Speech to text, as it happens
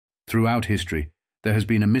Throughout history, there has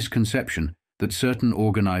been a misconception that certain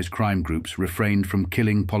organized crime groups refrained from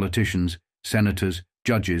killing politicians, senators,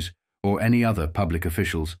 judges, or any other public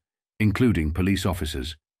officials, including police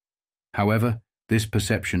officers. However, this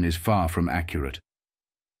perception is far from accurate.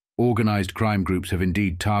 Organized crime groups have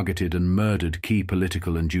indeed targeted and murdered key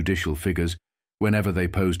political and judicial figures whenever they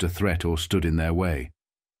posed a threat or stood in their way.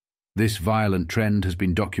 This violent trend has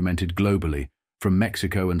been documented globally, from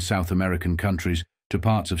Mexico and South American countries to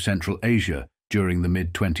parts of Central Asia during the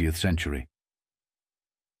mid-20th century.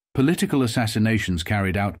 Political assassinations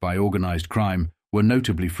carried out by organized crime were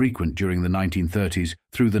notably frequent during the 1930s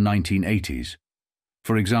through the 1980s.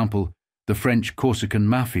 For example, the French Corsican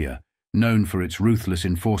Mafia, known for its ruthless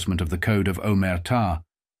enforcement of the code of omertà,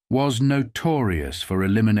 was notorious for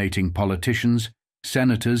eliminating politicians,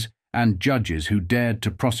 senators, and judges who dared to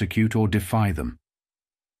prosecute or defy them.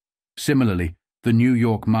 Similarly, the New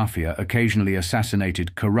York Mafia occasionally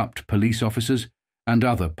assassinated corrupt police officers and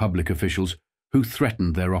other public officials who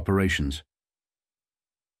threatened their operations.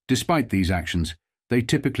 Despite these actions, they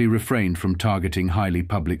typically refrained from targeting highly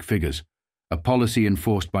public figures, a policy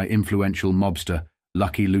enforced by influential mobster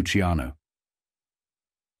Lucky Luciano.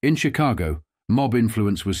 In Chicago, mob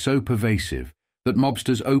influence was so pervasive that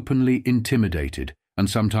mobsters openly intimidated and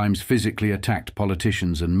sometimes physically attacked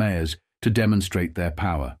politicians and mayors to demonstrate their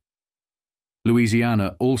power.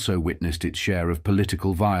 Louisiana also witnessed its share of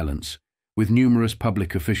political violence, with numerous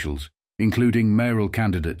public officials, including mayoral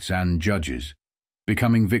candidates and judges,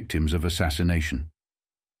 becoming victims of assassination.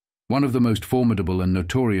 One of the most formidable and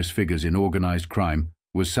notorious figures in organized crime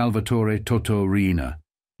was Salvatore Toto Riina,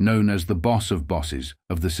 known as the boss of bosses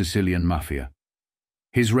of the Sicilian Mafia.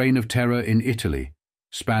 His reign of terror in Italy,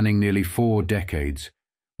 spanning nearly 4 decades,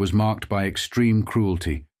 was marked by extreme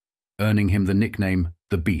cruelty, earning him the nickname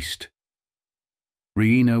the Beast.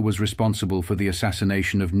 Riina was responsible for the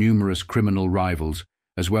assassination of numerous criminal rivals,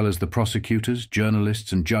 as well as the prosecutors,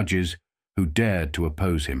 journalists, and judges who dared to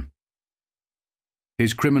oppose him.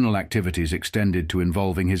 His criminal activities extended to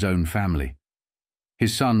involving his own family.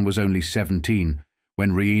 His son was only 17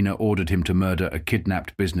 when Riina ordered him to murder a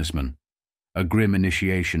kidnapped businessman, a grim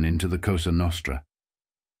initiation into the Cosa Nostra.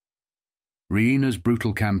 Riina's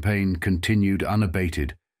brutal campaign continued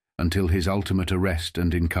unabated until his ultimate arrest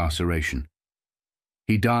and incarceration.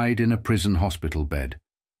 He died in a prison hospital bed,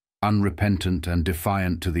 unrepentant and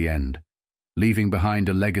defiant to the end, leaving behind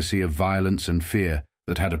a legacy of violence and fear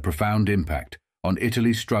that had a profound impact on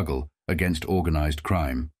Italy's struggle against organized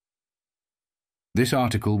crime. This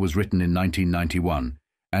article was written in 1991,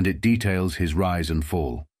 and it details his rise and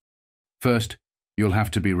fall. First, you'll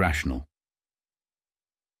have to be rational.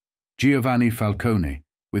 Giovanni Falcone,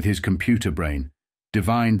 with his computer brain,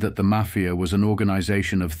 divined that the Mafia was an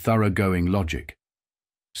organization of thoroughgoing logic.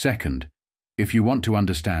 Second, if you want to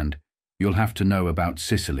understand, you'll have to know about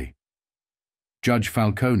Sicily. Judge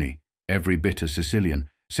Falcone, every bit a Sicilian,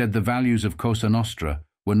 said the values of Cosa Nostra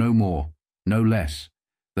were no more, no less,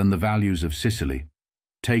 than the values of Sicily,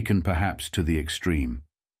 taken perhaps to the extreme.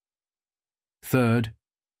 Third,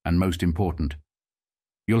 and most important,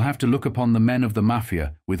 you'll have to look upon the men of the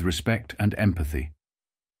Mafia with respect and empathy.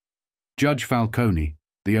 Judge Falcone,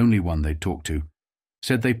 the only one they'd talked to,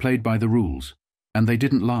 said they played by the rules, and they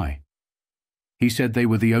didn't lie. He said they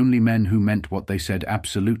were the only men who meant what they said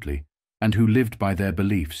absolutely, and who lived by their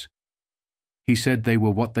beliefs. He said they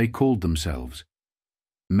were what they called themselves,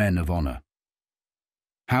 men of honor.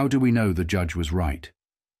 How do we know the judge was right?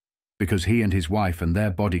 Because he and his wife and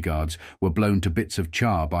their bodyguards were blown to bits of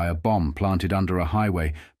char by a bomb planted under a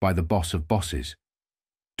highway by the boss of bosses,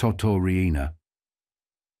 Toto Riina.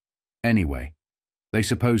 Anyway, they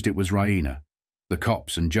supposed it was Riina, the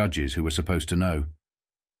cops and judges who were supposed to know.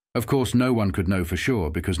 Of course, no one could know for sure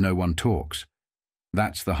because no one talks.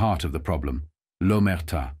 That's the heart of the problem,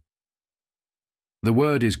 l'omertà. The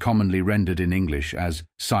word is commonly rendered in English as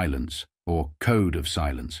silence or code of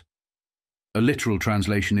silence. A literal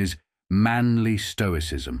translation is manly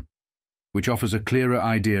stoicism, which offers a clearer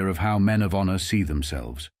idea of how men of honor see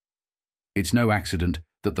themselves. It's no accident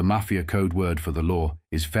that the Mafia code word for the law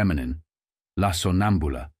is feminine, la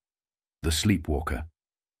sonnambula, the sleepwalker.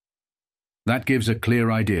 That gives a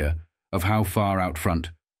clear idea of how far out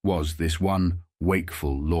front was this one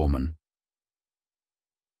wakeful lawman.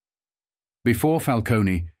 Before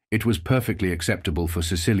Falcone, it was perfectly acceptable for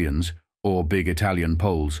Sicilians, or big Italian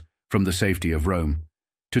Poles, from the safety of Rome,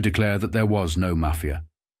 to declare that there was no Mafia.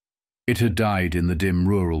 It had died in the dim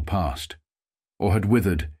rural past, or had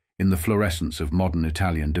withered in the fluorescence of modern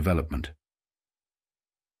Italian development.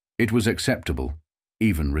 It was acceptable,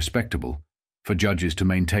 even respectable, for judges to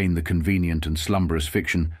maintain the convenient and slumberous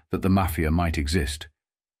fiction that the Mafia might exist.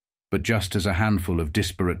 but just as a handful of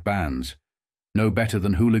disparate bands, no better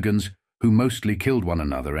than hooligans who mostly killed one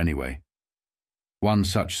another anyway. One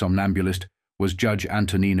such somnambulist was Judge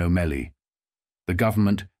Antonino Melli. The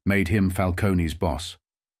government made him Falcone's boss.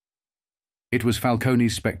 It was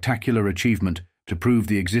Falcone's spectacular achievement to prove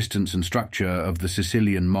the existence and structure of the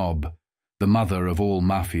Sicilian mob, the mother of all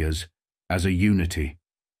mafias, as a unity.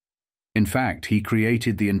 In fact, he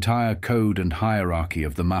created the entire code and hierarchy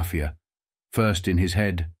of the mafia, first in his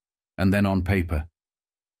head and then on paper,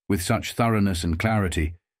 with such thoroughness and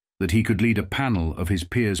clarity that he could lead a panel of his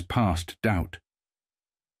peers past doubt.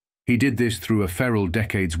 He did this through a feral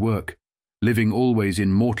decade's work, living always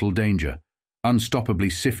in mortal danger,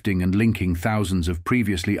 unstoppably sifting and linking thousands of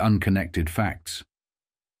previously unconnected facts.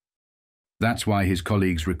 That's why his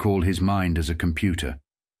colleagues recall his mind as a computer.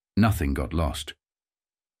 Nothing got lost.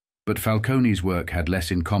 But Falcone's work had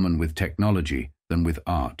less in common with technology than with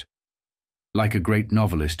art. Like a great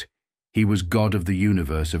novelist, he was god of the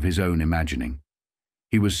universe of his own imagining.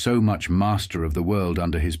 He was so much master of the world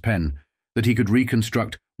under his pen that he could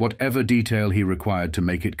reconstruct whatever detail he required to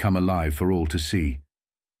make it come alive for all to see.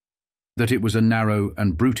 That it was a narrow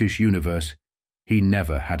and brutish universe, he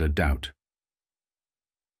never had a doubt.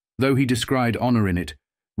 Though he descried honor in it,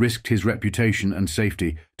 risked his reputation and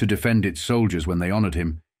safety to defend its soldiers when they honored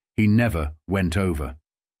him, he never went over.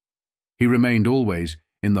 He remained always,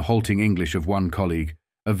 in the halting English of one colleague,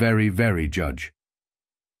 a very, very judge.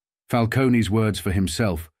 Falcone's words for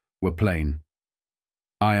himself were plain.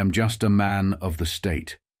 "I am just a man of the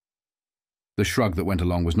state." The shrug that went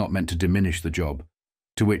along was not meant to diminish the job,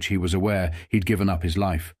 to which he was aware he'd given up his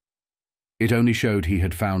life. It only showed he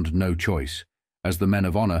had found no choice, as the men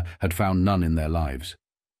of honor had found none in their lives.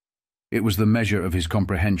 It was the measure of his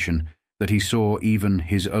comprehension that he saw even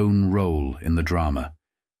his own role in the drama,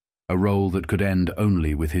 a role that could end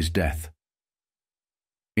only with his death.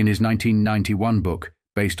 In his 1991 book,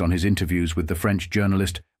 based on his interviews with the French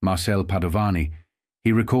journalist Marcel Padovani,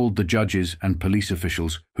 he recalled the judges and police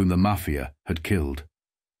officials whom the Mafia had killed.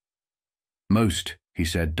 Most, he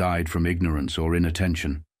said, died from ignorance or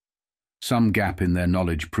inattention. Some gap in their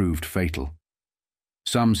knowledge proved fatal.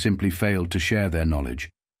 Some simply failed to share their knowledge,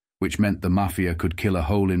 which meant the Mafia could kill a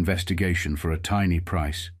whole investigation for a tiny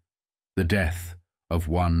price: the death of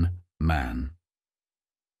one man.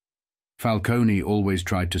 Falcone always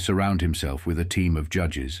tried to surround himself with a team of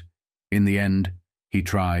judges. In the end, he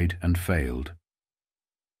tried and failed.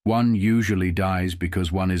 One usually dies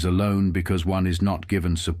because one is alone, because one is not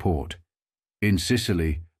given support. In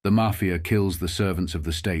Sicily, the Mafia kills the servants of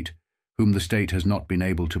the state, whom the state has not been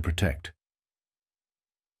able to protect.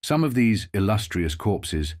 Some of these illustrious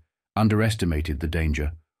corpses underestimated the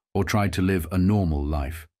danger or tried to live a normal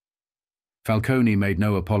life. Falcone made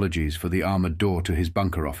no apologies for the armored door to his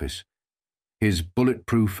bunker office, his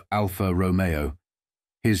bulletproof Alfa Romeo,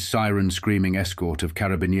 his siren-screaming escort of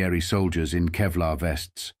carabinieri soldiers in Kevlar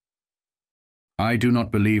vests. "I do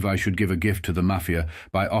not believe I should give a gift to the Mafia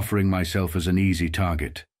by offering myself as an easy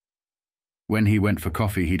target." When he went for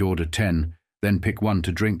coffee, he'd order 10, then pick one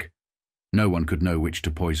to drink. No one could know which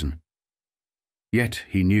to poison. Yet,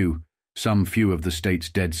 he knew, some few of the state's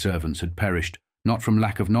dead servants had perished, not from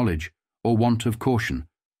lack of knowledge, or want of caution,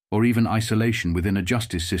 or even isolation within a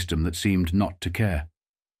justice system that seemed not to care.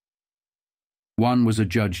 One was a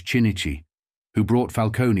Judge Cinephile, who brought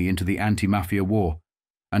Falcone into the anti-mafia war,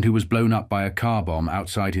 and who was blown up by a car bomb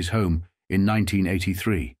outside his home in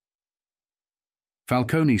 1983.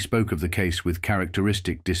 Falcone spoke of the case with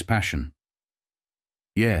characteristic dispassion.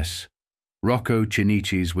 Yes, Rocco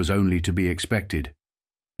Cinephile was only to be expected.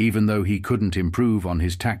 Even though he couldn't improve on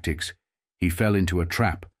his tactics, he fell into a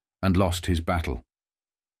trap and lost his battle.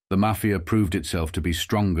 The Mafia proved itself to be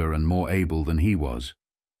stronger and more able than he was.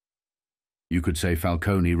 You could say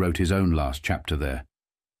Falcone wrote his own last chapter there.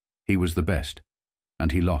 He was the best,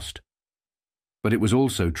 and he lost. But it was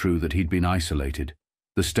also true that he'd been isolated.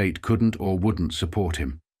 The state couldn't or wouldn't support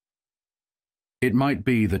him. It might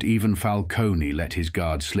be that even Falcone let his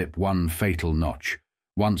guard slip one fatal notch,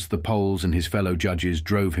 once the Poles and his fellow judges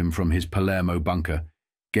drove him from his Palermo bunker,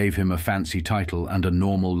 gave him a fancy title and a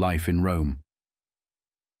normal life in Rome.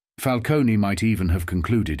 Falcone might even have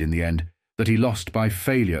concluded in the end that he lost by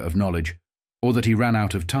failure of knowledge, or that he ran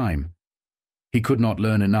out of time. He could not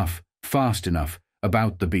learn enough, fast enough,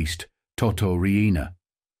 about the beast, Toto Riina.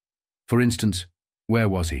 For instance, where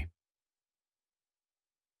was he?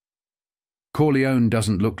 Corleone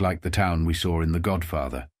doesn't look like the town we saw in The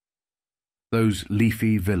Godfather. Those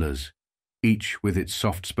leafy villas, each with its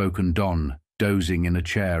soft-spoken don dozing in a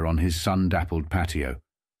chair on his sun-dappled patio,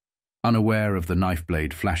 unaware of the knife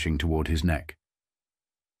blade flashing toward his neck.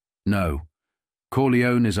 No,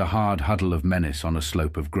 Corleone is a hard huddle of menace on a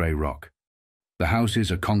slope of grey rock. The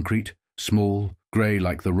houses are concrete, small, grey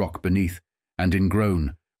like the rock beneath, and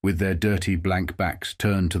ingrown, with their dirty blank backs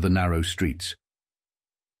turned to the narrow streets.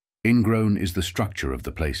 Ingrown is the structure of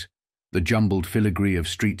the place, the jumbled filigree of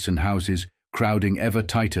streets and houses crowding ever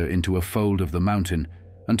tighter into a fold of the mountain,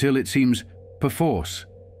 until it seems, perforce,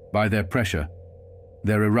 by their pressure,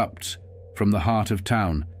 there erupts, from the heart of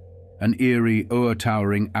town, an eerie,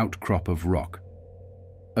 o'er-towering outcrop of rock.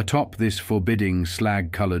 Atop this forbidding,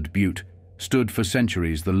 slag-coloured butte stood for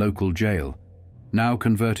centuries the local jail, now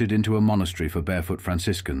converted into a monastery for barefoot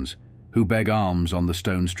Franciscans, who beg alms on the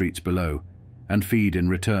stone streets below, and feed in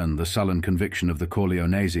return the sullen conviction of the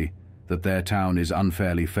Corleonesi that their town is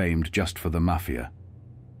unfairly famed just for the Mafia.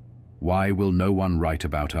 Why will no one write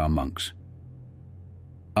about our monks?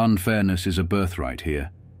 Unfairness is a birthright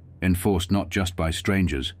here, enforced not just by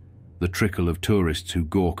strangers, the trickle of tourists who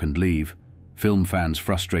gawk and leave, film fans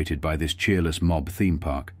frustrated by this cheerless mob theme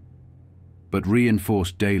park, but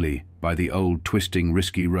reinforced daily by the old twisting,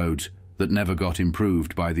 risky roads that never got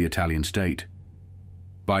improved by the Italian state,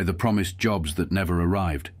 by the promised jobs that never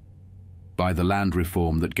arrived, by the land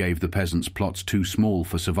reform that gave the peasants plots too small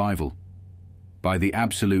for survival, by the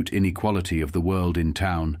absolute inequality of the world in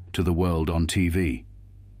town to the world on TV.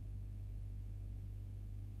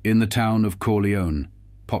 In the town of Corleone,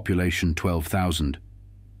 population 12,000,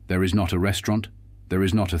 there is not a restaurant, there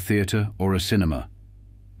is not a theatre or a cinema.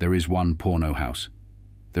 There is one porno house.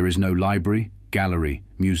 There is no library, gallery,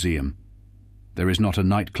 museum. There is not a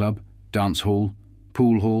nightclub, dance hall,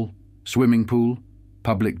 pool hall, swimming pool,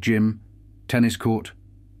 public gym, tennis court,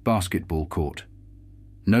 basketball court.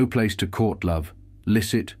 No place to court love,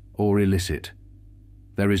 licit or illicit.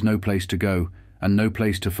 There is no place to go and no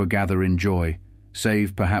place to forgather in joy,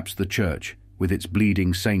 save perhaps the church with its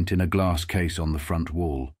bleeding saint in a glass case on the front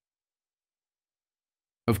wall.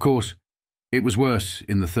 Of course, it was worse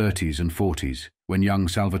in the 30s and 40s when young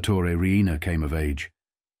Salvatore Riina came of age.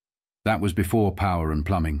 That was before power and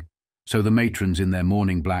plumbing, so the matrons in their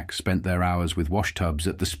morning black spent their hours with washtubs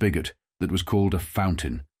at the spigot that was called a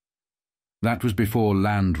fountain. That was before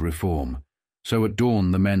land reform, so at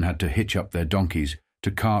dawn the men had to hitch up their donkeys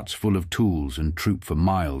to carts full of tools and troop for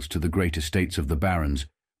miles to the great estates of the barons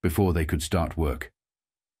before they could start work.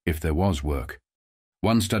 If there was work.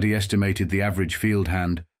 One study estimated the average field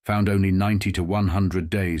hand found only 90 to 100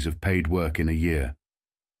 days of paid work in a year.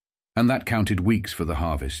 And that counted weeks for the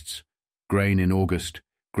harvests, grain in August,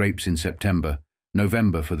 grapes in September,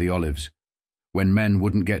 November for the olives, when men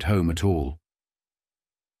wouldn't get home at all.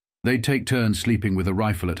 They'd take turns sleeping with a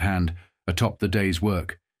rifle at hand atop the day's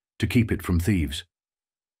work to keep it from thieves.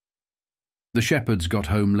 The shepherds got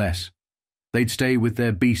home less. They'd stay with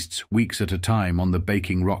their beasts weeks at a time on the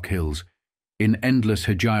baking rock hills, in endless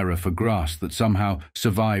hegira for grass that somehow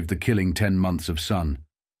survived the killing 10 months of sun,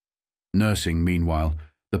 nursing, meanwhile,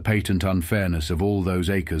 the patent unfairness of all those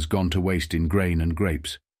acres gone to waste in grain and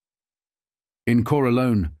grapes. In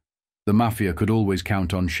Corleone, the Mafia could always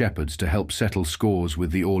count on shepherds to help settle scores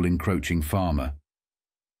with the all-encroaching farmer.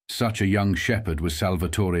 Such a young shepherd was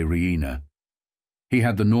Salvatore Riina. He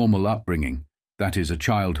had the normal upbringing, that is, a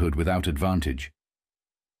childhood without advantage.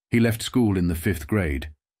 He left school in the 5th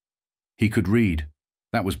grade. He could read.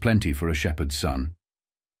 That was plenty for a shepherd's son.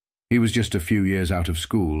 He was just a few years out of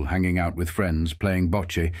school, hanging out with friends, playing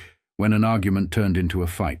bocce, when an argument turned into a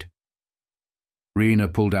fight. Riina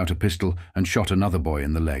pulled out a pistol and shot another boy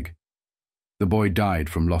in the leg. The boy died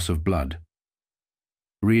from loss of blood.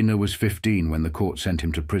 Riina was 15 when the court sent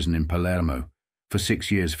him to prison in Palermo for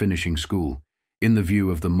 6 years finishing school, in the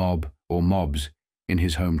view of the mob or mobs in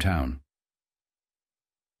his hometown.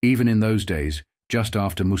 Even in those days, just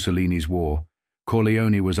after Mussolini's war,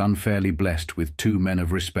 Corleone was unfairly blessed with 2 men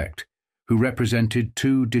of respect, who represented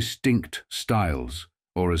 2 distinct styles,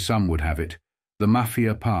 or as some would have it, the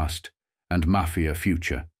Mafia past and Mafia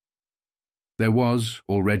future. There was,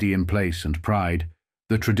 already in place and pride,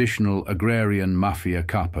 the traditional agrarian Mafia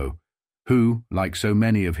capo, who, like so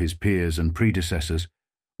many of his peers and predecessors,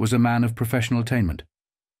 was a man of professional attainment,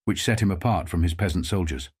 which set him apart from his peasant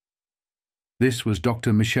soldiers. This was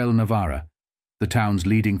Dr. Michel Navarra, the town's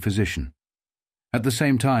leading physician. At the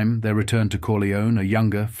same time, there returned to Corleone a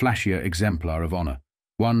younger, flashier exemplar of honour,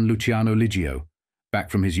 one Luciano Liggio, back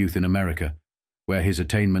from his youth in America, where his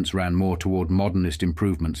attainments ran more toward modernist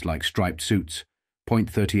improvements like striped suits,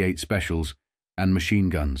 .38 specials, and machine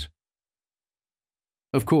guns.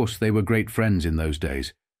 Of course, they were great friends in those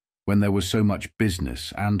days, when there was so much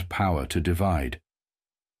business and power to divide.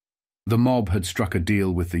 The mob had struck a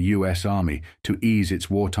deal with the US Army to ease its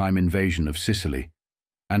wartime invasion of Sicily,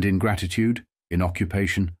 and in gratitude, in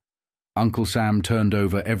occupation, Uncle Sam turned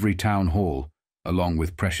over every town hall, along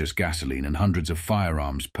with precious gasoline and hundreds of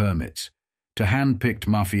firearms permits, to hand-picked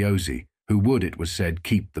mafiosi who would, it was said,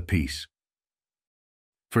 keep the peace.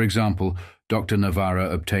 For example, Dr. Navarra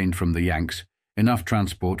obtained from the Yanks enough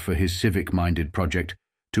transport for his civic-minded project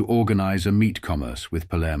to organize a meat commerce with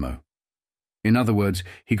Palermo. In other words,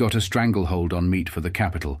 he got a stranglehold on meat for the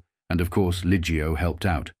capital, and of course Liggio helped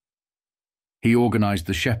out. He organized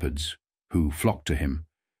the shepherds, who flocked to him,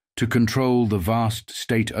 to control the vast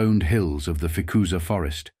state-owned hills of the Ficusa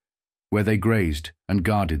forest, where they grazed and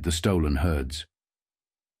guarded the stolen herds.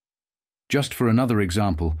 Just for another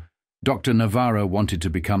example, Dr. Navarra wanted to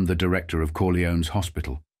become the director of Corleone's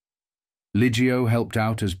hospital. Liggio helped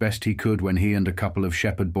out as best he could when he and a couple of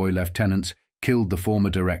shepherd boy lieutenants killed the former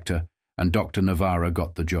director, and Dr. Navarra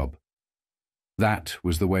got the job. That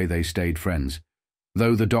was the way they stayed friends,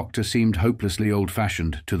 though the doctor seemed hopelessly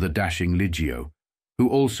old-fashioned to the dashing Liggio, who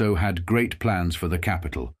also had great plans for the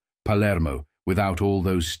capital, Palermo, without all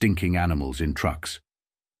those stinking animals in trucks.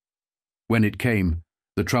 When it came,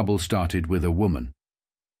 the trouble started with a woman.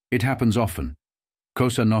 It happens often.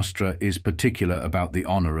 Cosa Nostra is particular about the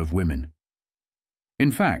honor of women.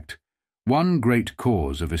 In fact, one great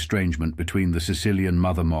cause of estrangement between the Sicilian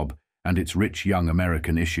mother mob and its rich young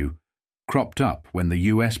American issue cropped up when the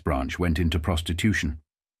US branch went into prostitution.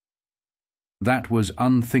 That was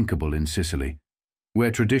unthinkable in Sicily,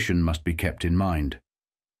 where tradition must be kept in mind.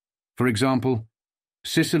 For example,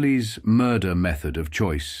 Sicily's murder method of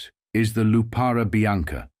choice is the lupara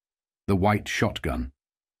bianca, the white shotgun,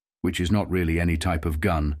 which is not really any type of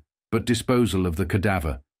gun, but disposal of the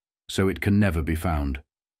cadaver, so it can never be found.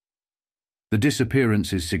 The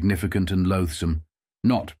disappearance is significant and loathsome,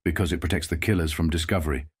 not because it protects the killers from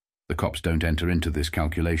discovery, the cops don't enter into this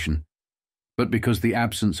calculation, but because the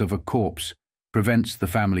absence of a corpse prevents the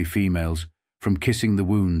family females from kissing the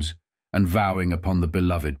wounds and vowing upon the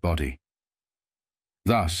beloved body.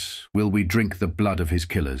 Thus will we drink the blood of his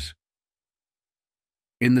killers.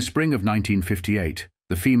 In the spring of 1958,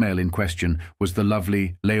 the female in question was the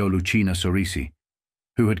lovely Leolucina Sorisi,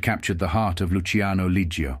 who had captured the heart of Luciano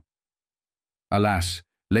Liggio. Alas,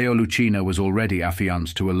 Leolucina was already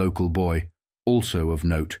affianced to a local boy, also of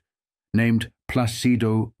note, named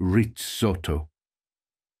Placido Rizzotto.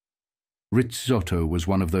 Rizzotto was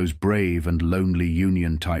one of those brave and lonely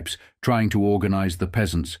union types trying to organize the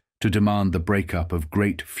peasants to demand the breakup of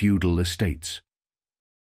great feudal estates.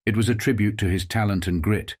 It was a tribute to his talent and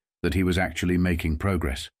grit that he was actually making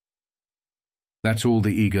progress. That's all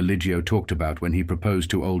the eager Liggio talked about when he proposed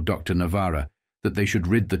to old Dr. Navarra that they should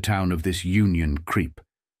rid the town of this union creep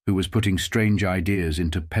who was putting strange ideas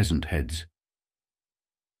into peasant heads.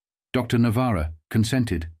 Dr. Navarra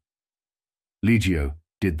consented. Liggio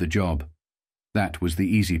did the job. That was the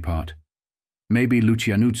easy part. Maybe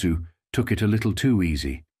Lucianuzzu took it a little too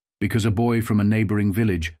easy, because a boy from a neighboring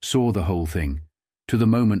village saw the whole thing, to the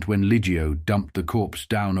moment when Liggio dumped the corpse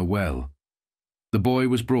down a well. The boy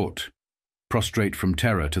was brought, prostrate from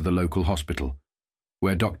terror, to the local hospital,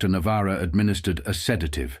 where Dr. Navarra administered a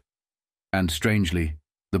sedative, and strangely,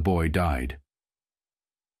 the boy died.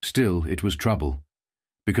 Still, it was trouble,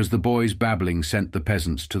 because the boy's babbling sent the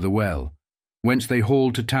peasants to the well, whence they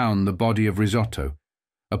hauled to town the body of Risotto,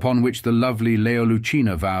 upon which the lovely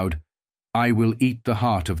Leolucina vowed, "I will eat the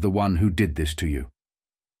heart of the one who did this to you."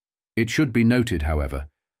 It should be noted, however,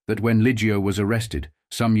 that when Liggio was arrested,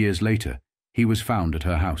 some years later, he was found at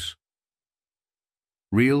her house.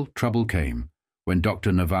 Real trouble came when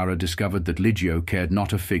Dr. Navarra discovered that Liggio cared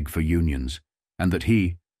not a fig for unions, and that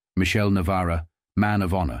he, Michel Navarra, man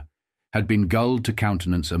of honor, had been gulled to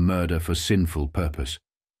countenance a murder for sinful purpose,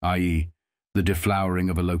 i.e., the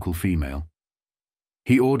deflowering of a local female.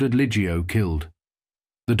 He ordered Liggio killed.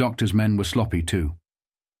 The doctor's men were sloppy too.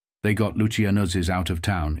 They got Lucianuzzis out of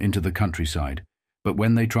town into the countryside, but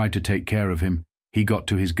when they tried to take care of him, he got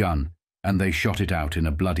to his gun, and they shot it out in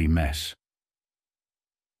a bloody mess.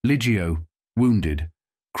 Liggio, wounded,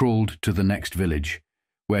 crawled to the next village,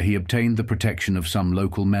 where he obtained the protection of some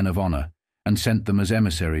local men of honor and sent them as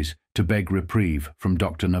emissaries to beg reprieve from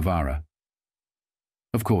Dr. Navarra.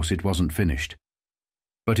 Of course, it wasn't finished.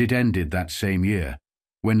 But it ended that same year,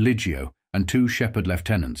 when Liggio and two shepherd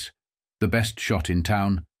lieutenants, the best shot in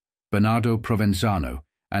town, Bernardo Provenzano,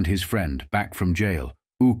 and his friend back from jail,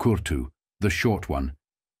 Curtu, the short one,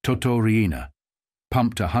 Toto Riina,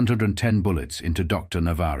 pumped 110 bullets into Dr.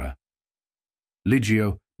 Navarra.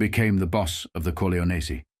 Liggio became the boss of the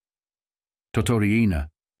Corleonesi. Toto Riina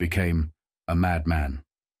became a madman.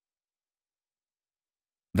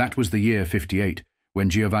 That was the year 58, when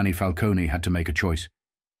Giovanni Falcone had to make a choice.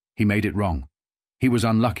 He made it wrong. He was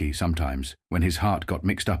unlucky sometimes when his heart got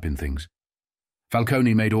mixed up in things.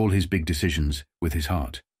 Falcone made all his big decisions with his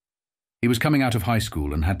heart. He was coming out of high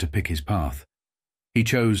school and had to pick his path. He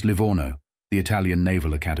chose Livorno, the Italian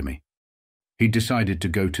Naval Academy. He'd decided to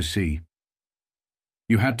go to sea.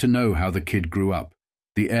 You had to know how the kid grew up,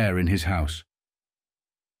 the air in his house.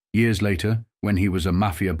 Years later, when he was a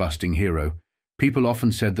mafia-busting hero, people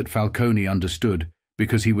often said that Falcone understood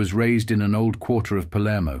because he was raised in an old quarter of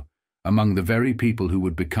Palermo, among the very people who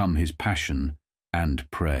would become his passion and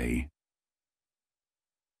prey.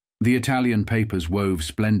 The Italian papers wove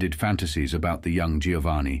splendid fantasies about the young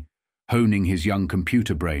Giovanni, honing his young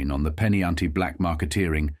computer brain on the penny anti-black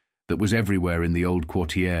marketeering that was everywhere in the old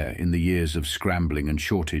quartiere in the years of scrambling and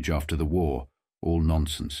shortage after the war, all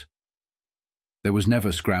nonsense. There was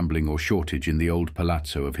never scrambling or shortage in the old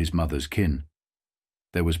palazzo of his mother's kin.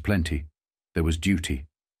 There was plenty, there was duty,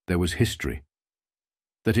 there was history.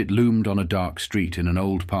 That it loomed on a dark street in an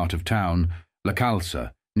old part of town, La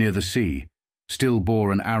Calza, near the sea, still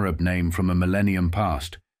bore an Arab name from a millennium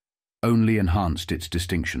past, only enhanced its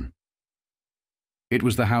distinction. It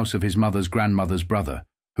was the house of his mother's grandmother's brother,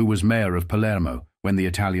 who was mayor of Palermo when the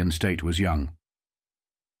Italian state was young.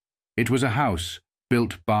 It was a house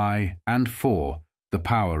built by and for the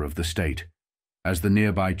power of the state, as the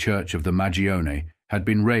nearby church of the Magione had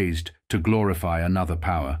been raised to glorify another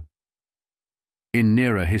power. In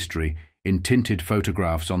nearer history, in tinted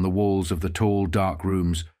photographs on the walls of the tall, dark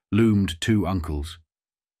rooms, loomed two uncles.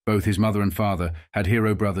 Both his mother and father had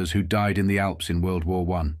hero brothers who died in the Alps in World War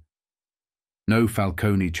I. No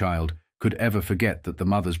Falcone child could ever forget that the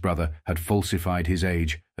mother's brother had falsified his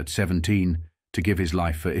age at 17 to give his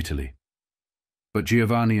life for Italy. But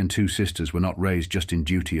Giovanni and two sisters were not raised just in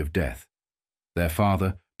duty of death. Their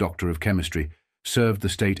father, doctor of chemistry, served the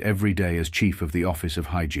state every day as chief of the Office of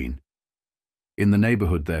Hygiene. In the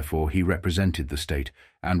neighborhood, therefore, he represented the state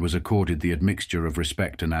and was accorded the admixture of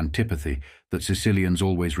respect and antipathy that Sicilians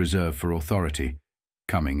always reserve for authority,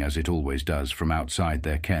 coming, as it always does, from outside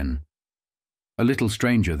their ken. A little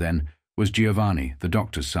stranger, then, was Giovanni, the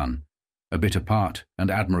doctor's son, a bit apart and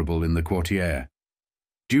admirable in the quartiere.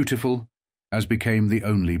 Dutiful, as became the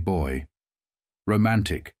only boy.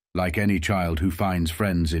 Romantic, like any child who finds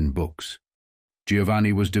friends in books.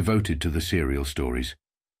 Giovanni was devoted to the serial stories.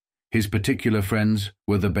 His particular friends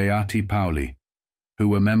were the Beati Paoli, who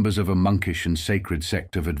were members of a monkish and sacred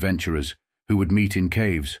sect of adventurers who would meet in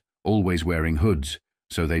caves, always wearing hoods,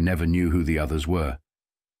 so they never knew who the others were,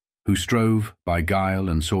 who strove, by guile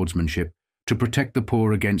and swordsmanship, to protect the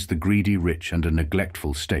poor against the greedy rich and a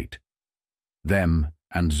neglectful state. Them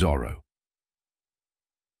and Zorro.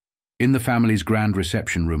 In the family's grand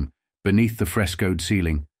reception room, beneath the frescoed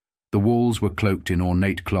ceiling, the walls were cloaked in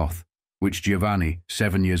ornate cloth, which Giovanni,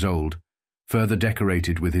 7 years old, further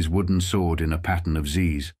decorated with his wooden sword in a pattern of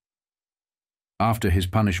Z's. After his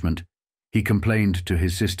punishment, he complained to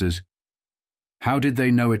his sisters, "How did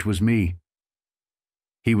they know it was me?"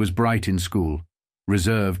 He was bright in school,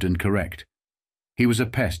 reserved and correct. He was a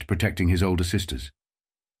pest protecting his older sisters.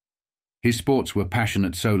 His sports were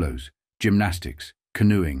passionate solos, gymnastics,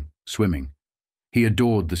 canoeing, swimming. He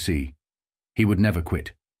adored the sea. He would never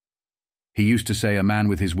quit. He used to say a man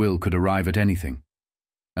with his will could arrive at anything.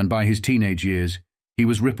 And by his teenage years, he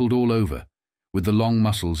was rippled all over, with the long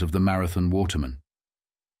muscles of the marathon waterman.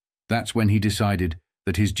 That's when he decided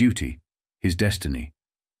that his duty, his destiny,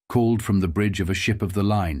 called from the bridge of a ship of the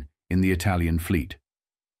line in the Italian fleet.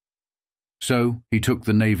 So he took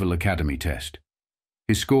the Naval Academy test.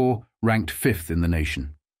 His score ranked 5th in the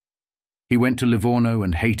nation. He went to Livorno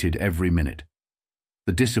and hated every minute.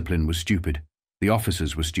 The discipline was stupid. The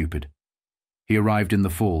officers were stupid. He arrived in the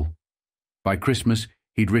fall. By Christmas,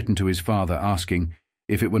 he'd written to his father asking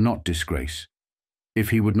if it were not disgrace,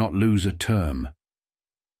 if he would not lose a term,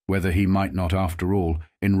 whether he might not, after all,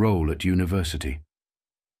 enroll at university.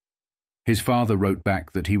 His father wrote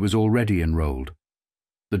back that he was already enrolled.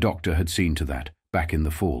 The doctor had seen to that, back in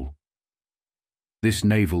the fall. This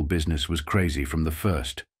naval business was crazy from the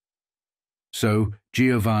first. So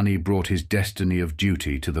Giovanni brought his destiny of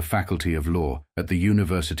duty to the Faculty of Law at the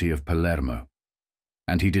University of Palermo,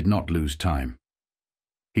 and he did not lose time.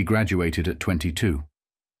 He graduated at 22.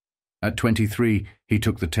 At 23, he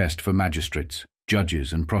took the test for magistrates,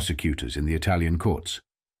 judges and prosecutors in the Italian courts.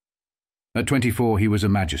 At 24, he was a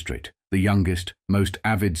magistrate, the youngest, most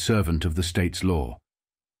avid servant of the state's law.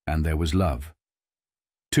 And there was love.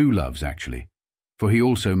 2 loves, actually, for he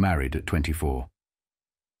also married at 24.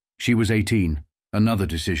 She was 18, another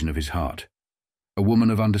decision of his heart. A woman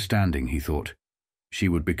of understanding, he thought. She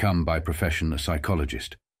would become by profession a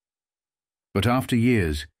psychologist. But after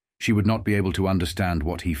years, she would not be able to understand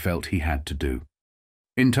what he felt he had to do.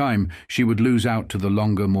 In time, she would lose out to the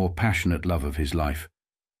longer, more passionate love of his life,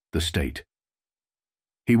 the state.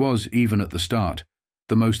 He was, even at the start,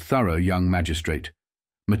 the most thorough young magistrate,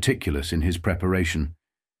 meticulous in his preparation,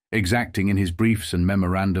 exacting in his briefs and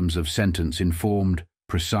memorandums of sentence, informed,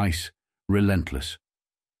 precise, relentless.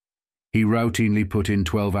 He routinely put in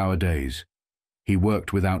 12-hour days. He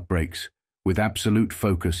worked without breaks, with absolute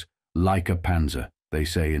focus, like a panzer, they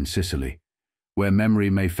say in Sicily, where memory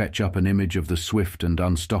may fetch up an image of the swift and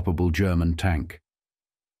unstoppable German tank.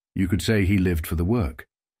 You could say he lived for the work,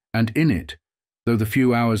 and in it, though the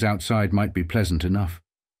few hours outside might be pleasant enough.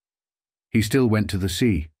 He still went to the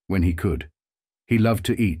sea when he could. He loved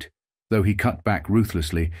to eat, though he cut back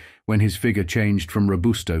ruthlessly when his figure changed from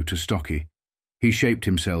robusto to stocky. He shaped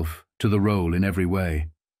himself to the role in every way.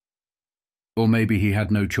 Or maybe he had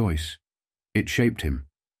no choice. It shaped him.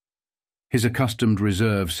 His accustomed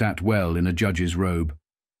reserve sat well in a judge's robe,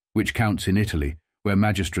 which counts in Italy, where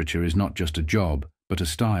magistrature is not just a job, but a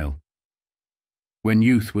style. When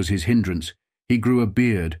youth was his hindrance, he grew a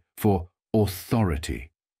beard for authority.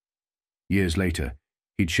 Years later,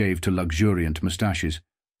 he'd shaved to luxuriant moustaches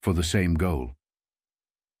for the same goal.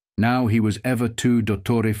 Now he was ever tu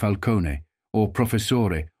dottore Falcone, or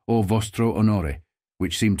professore, or vostro onore,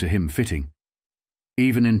 which seemed to him fitting.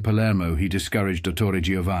 Even in Palermo he discouraged Dottore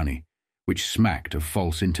Giovanni, which smacked of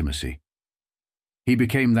false intimacy. He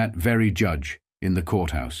became that very judge in the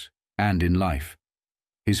courthouse and in life.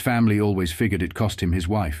 His family always figured it cost him his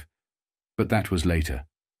wife, but that was later.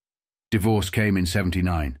 Divorce came in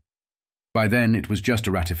 79. By then it was just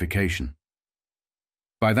a ratification.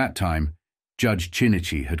 By that time, Judge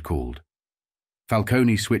Cinephile had called.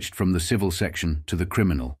 Falcone switched from the civil section to the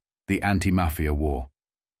criminal, the anti-mafia war.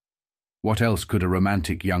 What else could a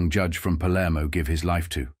romantic young judge from Palermo give his life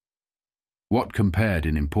to? What compared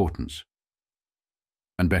in importance?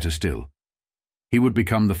 And better still, he would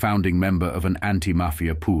become the founding member of an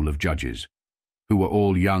anti-mafia pool of judges, who were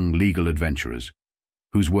all young legal adventurers,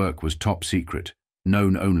 whose work was top secret,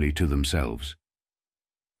 known only to themselves.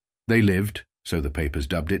 They lived, so the papers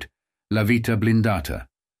dubbed it, la vita blindata,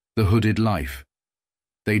 the hooded life.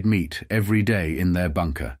 They'd meet every day in their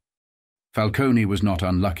bunker. Falcone was not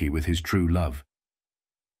unlucky with his true love.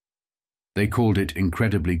 They called it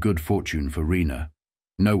incredibly good fortune for Riina.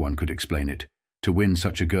 No one could explain it, to win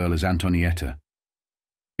such a girl as Antonietta.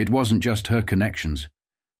 It wasn't just her connections,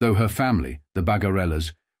 though her family, the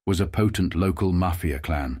Bagarellas, was a potent local mafia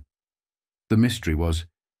clan. The mystery was,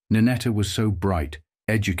 Ninetta was so bright,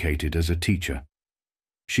 educated as a teacher.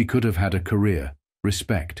 She could have had a career,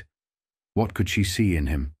 respect. What could she see in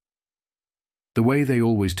him? The way they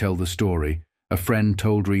always tell the story, a friend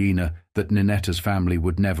told Riina that Ninetta's family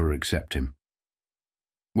would never accept him.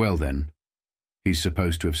 Well then, he's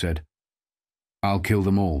supposed to have said, I'll kill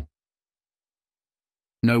them all.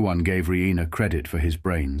 No one gave Riina credit for his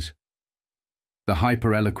brains. The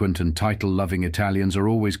hyper-eloquent and title-loving Italians are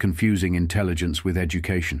always confusing intelligence with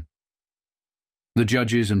education. The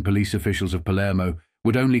judges and police officials of Palermo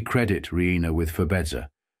would only credit Riina with furbezza,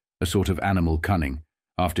 a sort of animal cunning,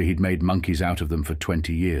 after he'd made monkeys out of them for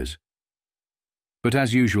 20 years. But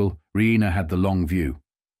as usual, Riina had the long view.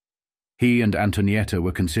 He and Antonietta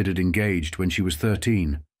were considered engaged when she was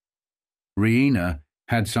 13. Riina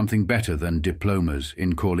had something better than diplomas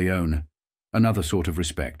in Corleone, another sort of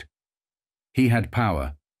respect. He had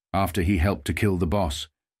power after he helped to kill the boss,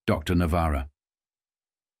 Dr. Navarra.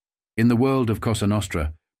 In the world of Cosa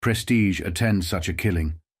Nostra, prestige attends such a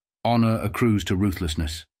killing. Honor accrues to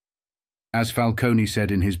ruthlessness. As Falcone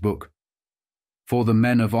said in his book, "For the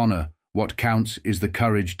men of honor, what counts is the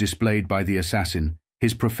courage displayed by the assassin,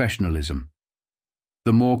 his professionalism.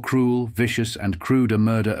 The more cruel, vicious, and crude a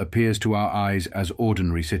murder appears to our eyes as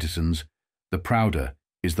ordinary citizens, the prouder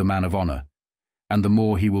is the man of honor, and the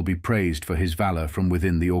more he will be praised for his valor from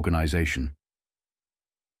within the organization."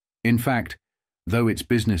 In fact, though its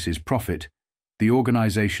business is profit, the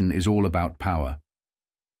organization is all about power.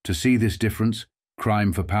 To see this difference,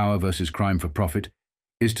 crime for power versus crime for profit,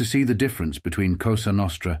 is to see the difference between Cosa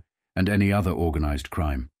Nostra and any other organized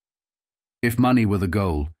crime. If money were the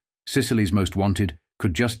goal, Sicily's most wanted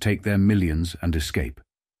could just take their millions and escape.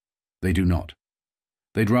 They do not.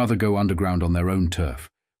 They'd rather go underground on their own turf,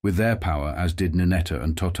 with their power as did Ninetta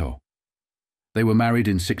and Toto. They were married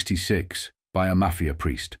in 66 by a Mafia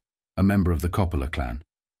priest, a member of the Coppola clan.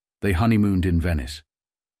 They honeymooned in Venice.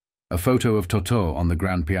 A photo of Toto on the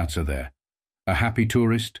Grand Piazza there, a happy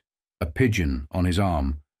tourist, a pigeon on his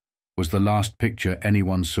arm, was the last picture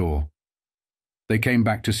anyone saw. They came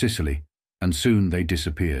back to Sicily, and soon they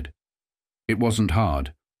disappeared. It wasn't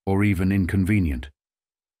hard, or even inconvenient.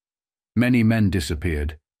 Many men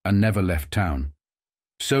disappeared and never left town.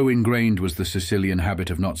 So ingrained was the Sicilian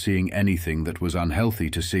habit of not seeing anything that was unhealthy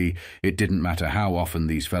to see, it didn't matter how often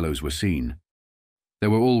these fellows were seen.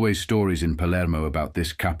 There were always stories in Palermo about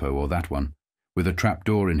this capo or that one, with a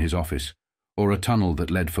trapdoor in his office, or a tunnel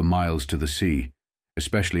that led for miles to the sea,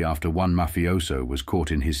 especially after one mafioso was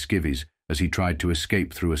caught in his skivvies as he tried to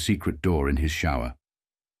escape through a secret door in his shower.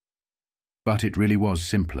 But it really was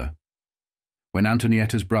simpler. When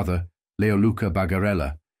Antonietta's brother, Leoluca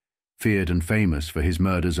Bagarella, feared and famous for his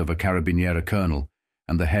murders of a carabiniere colonel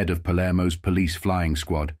and the head of Palermo's police flying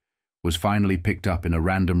squad, was finally picked up in a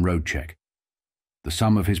random road check, the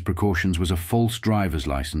sum of his precautions was a false driver's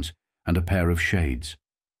license and a pair of shades.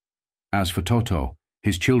 As for Toto,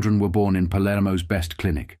 his children were born in Palermo's best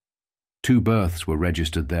clinic. 2 births were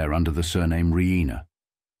registered there under the surname Riina.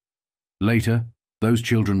 Later, those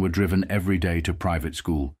children were driven every day to private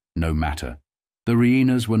school, no matter. The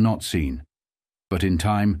Riinas were not seen, but in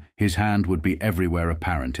time his hand would be everywhere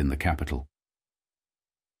apparent in the capital.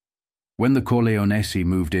 When the Corleonesi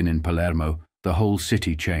moved in Palermo, the whole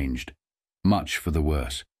city changed, much for the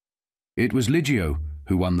worse. It was Liggio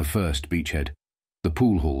who won the first beachhead, the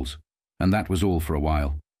pool halls, and that was all for a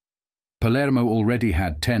while. Palermo already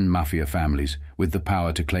had 10 mafia families with the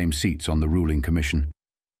power to claim seats on the ruling commission.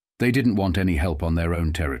 They didn't want any help on their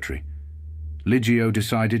own territory. Liggio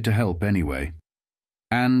decided to help anyway.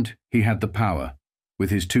 And he had the power, with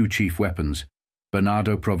his 2 chief weapons,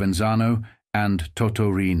 Bernardo Provenzano and Toto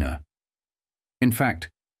Riina. In fact,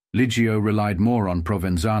 Liggio relied more on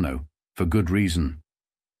Provenzano, for good reason.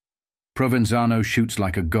 Provenzano shoots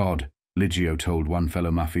like a god, Liggio told one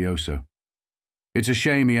fellow mafioso. It's a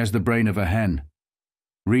shame he has the brain of a hen.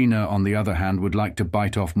 Riina, on the other hand, would like to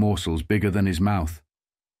bite off morsels bigger than his mouth.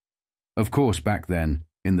 Of course, back then,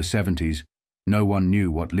 in the 70s, no one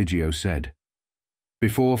knew what Liggio said.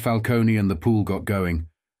 Before Falcone and the pool got going,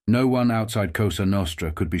 no one outside Cosa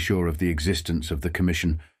Nostra could be sure of the existence of the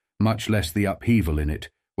commission, much less the upheaval in it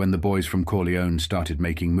when the boys from Corleone started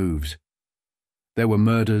making moves. There were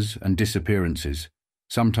murders and disappearances,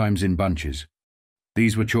 sometimes in bunches.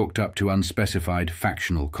 These were chalked up to unspecified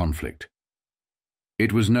factional conflict.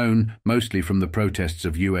 It was known, mostly from the protests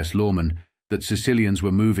of US lawmen, that Sicilians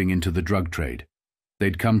were moving into the drug trade.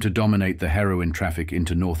 They'd come to dominate the heroin traffic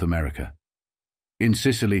into North America. In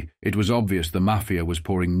Sicily, it was obvious the Mafia was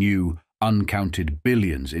pouring new, uncounted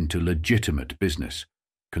billions into legitimate business,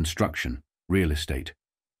 construction, real estate.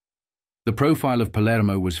 The profile of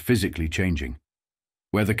Palermo was physically changing.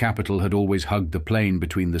 Where the capital had always hugged the plain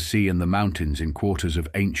between the sea and the mountains in quarters of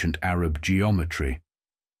ancient Arab geometry,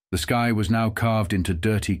 the sky was now carved into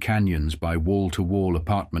dirty canyons by wall-to-wall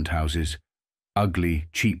apartment houses, ugly,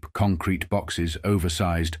 cheap concrete boxes,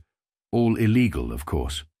 oversized, all illegal, of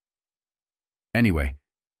course. Anyway,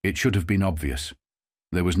 it should have been obvious.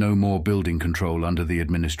 There was no more building control under the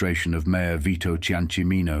administration of Mayor Vito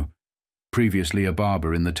Ciancimino, previously a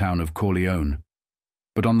barber in the town of Corleone.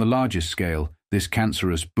 But on the largest scale, this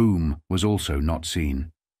cancerous boom was also not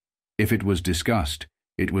seen. If it was discussed,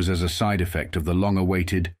 it was as a side effect of the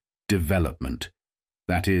long-awaited development,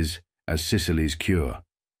 that is, as Sicily's cure.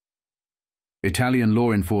 Italian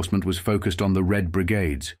law enforcement was focused on the Red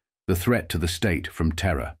Brigades, the threat to the state from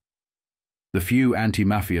terror. The few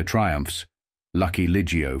anti-mafia triumphs, Lucky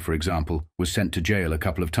Luciano, for example, was sent to jail a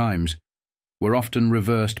couple of times, were often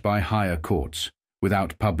reversed by higher courts,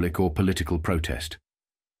 without public or political protest.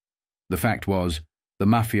 The fact was, the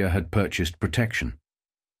Mafia had purchased protection.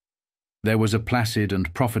 There was a placid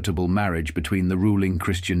and profitable marriage between the ruling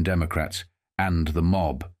Christian Democrats and the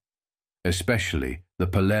mob, especially the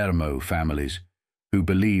Palermo families, who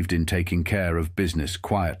believed in taking care of business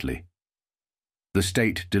quietly. The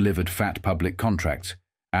state delivered fat public contracts,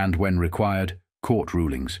 and when required, court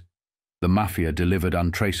rulings. The Mafia delivered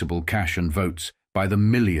untraceable cash and votes by the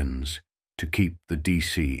millions to keep the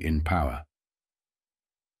DC in power.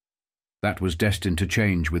 That was destined to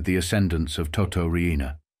change with the ascendance of Toto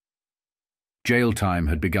Riina. Jail time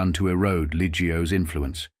had begun to erode Liggio's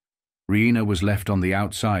influence. Riina was left on the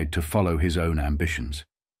outside to follow his own ambitions.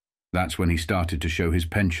 That's when he started to show his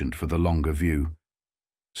penchant for the longer view.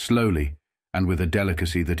 Slowly, and with a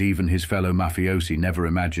delicacy that even his fellow mafiosi never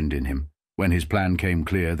imagined in him, when his plan came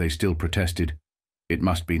clear, they still protested. It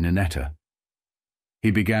must be Ninetta.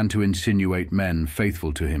 He began to insinuate men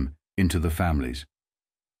faithful to him into the families.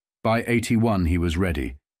 By 81 he was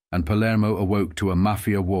ready, and Palermo awoke to a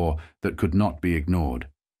mafia war that could not be ignored.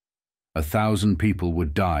 1,000 people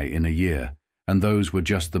would die in a year, and those were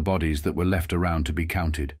just the bodies that were left around to be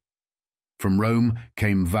counted. From Rome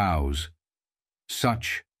came vows.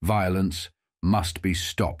 Such violence must be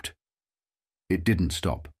stopped. It didn't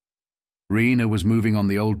stop. Riina was moving on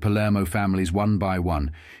the old Palermo families one by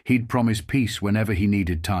one. He'd promise peace whenever he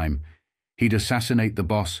needed time. He'd assassinate the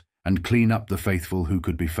boss and clean up the faithful who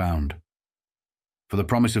could be found. For the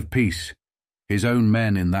promise of peace, his own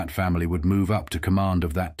men in that family would move up to command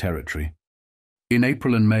of that territory. In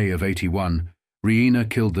April and May of 81, Riina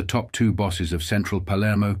killed the top two bosses of central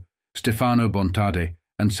Palermo, Stefano Bontade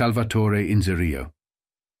and Salvatore Inzerillo.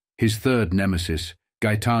 His third nemesis,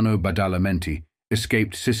 Gaetano Badalamenti,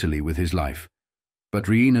 escaped Sicily with his life, but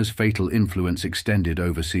Riina's fatal influence extended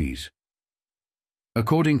overseas.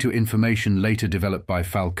 According to information later developed by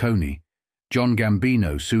Falcone, John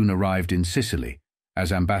Gambino soon arrived in Sicily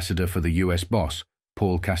as ambassador for the US boss,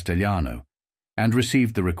 Paul Castellano, and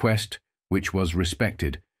received the request, which was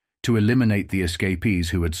respected, to eliminate the escapees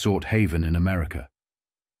who had sought haven in America.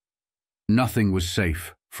 Nothing was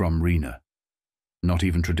safe from Riina, not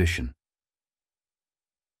even tradition.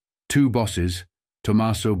 Two bosses,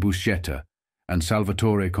 Tommaso Buscetta and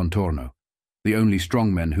Salvatore Contorno, the only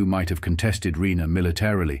strongmen who might have contested Riina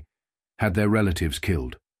militarily, had their relatives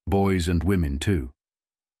killed, boys and women too.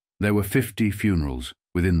 There were 50 funerals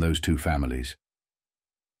within those two families.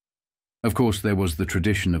 Of course, there was the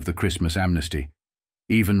tradition of the Christmas amnesty.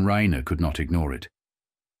 Even Riina could not ignore it.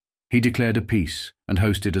 He declared a peace and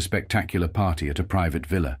hosted a spectacular party at a private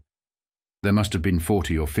villa. There must have been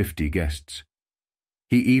 40 or 50 guests.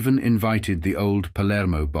 He even invited the old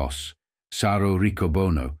Palermo boss, Saro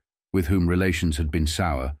Riccobono, with whom relations had been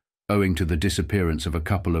sour, owing to the disappearance of a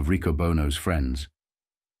couple of Riccobono's friends.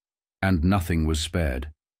 And nothing was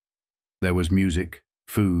spared. There was music,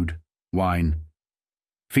 food, wine.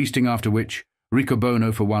 Feasting after which,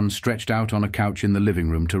 Riccobono for one stretched out on a couch in the living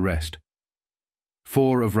room to rest.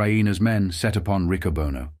 4 of Riina's men set upon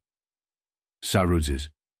Riccobono. "Saruzes,"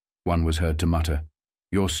 one was heard to mutter,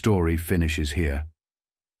 "your story finishes here."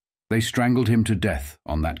 They strangled him to death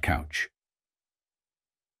on that couch.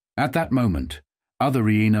 At that moment, other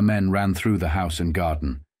Riina men ran through the house and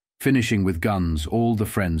garden, finishing with guns all the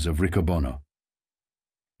friends of Riccobono.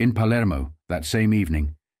 In Palermo, that same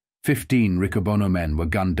evening, 15 Riccobono men were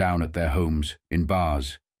gunned down at their homes, in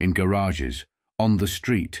bars, in garages, on the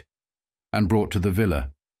street, and brought to the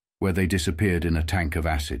villa, where they disappeared in a tank of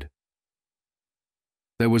acid.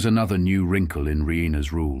 There was another new wrinkle in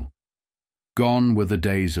Riina's rule. Gone were the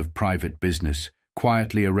days of private business,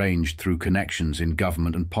 quietly arranged through connections in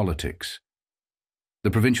government and politics.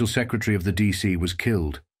 The provincial secretary of the DC was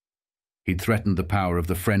killed. He'd threatened the power of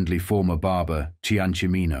the friendly former barber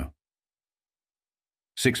Ciancimino.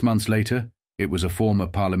 6 months later, it was a former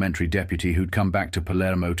parliamentary deputy who'd come back to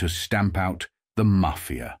Palermo to stamp out the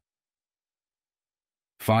Mafia.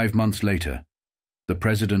 5 months later, the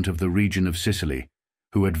president of the region of Sicily,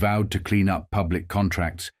 who had vowed to clean up public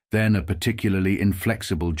contracts, then a particularly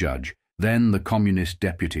inflexible judge, then the communist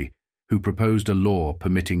deputy, who proposed a law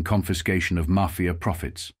permitting confiscation of Mafia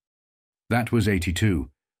profits. That was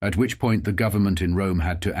 82, at which point the government in Rome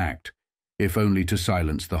had to act, if only to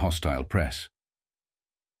silence the hostile press.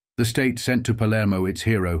 The state sent to Palermo its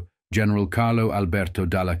hero, General Carlo Alberto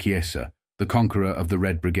dalla Chiesa, the conqueror of the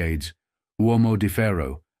Red Brigades, uomo di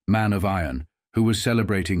ferro, man of iron, who was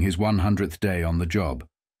celebrating his 100th day on the job,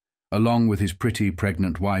 along with his pretty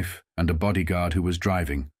pregnant wife and a bodyguard who was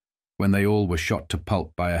driving, when they all were shot to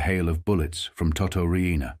pulp by a hail of bullets from Toto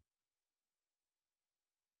Riina.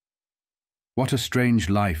 What a strange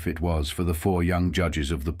life it was for the 4 young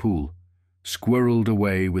judges of the pool, squirreled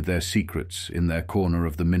away with their secrets in their corner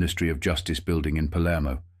of the Ministry of Justice building in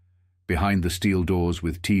Palermo, behind the steel doors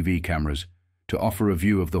with TV cameras, to offer a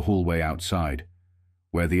view of the hallway outside,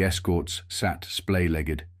 where the escorts sat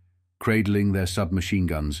splay-legged, cradling their submachine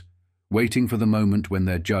guns, waiting for the moment when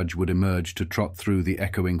their judge would emerge to trot through the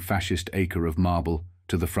echoing fascist acre of marble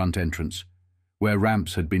to the front entrance, where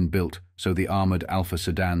ramps had been built so the armoured Alfa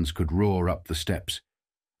sedans could roar up the steps,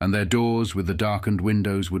 and their doors with the darkened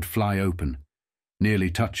windows would fly open,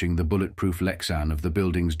 nearly touching the bulletproof Lexan of the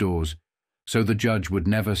building's doors, so the judge would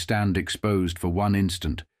never stand exposed for 1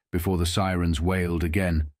 instant before the sirens wailed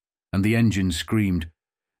again, and the engines screamed,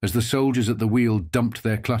 as the soldiers at the wheel dumped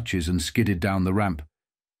their clutches and skidded down the ramp,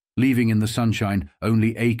 leaving in the sunshine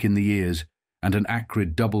only ache in the ears and an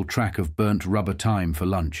acrid double track of burnt rubber time for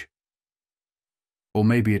lunch. Or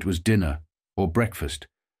maybe it was dinner or breakfast,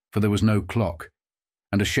 for there was no clock,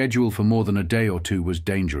 and a schedule for more than a day or 2 was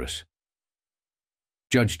dangerous.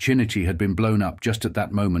 Judge Cinephile had been blown up just at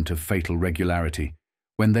that moment of fatal regularity,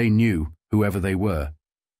 when they knew, whoever they were,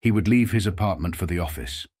 he would leave his apartment for the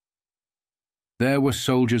office. There were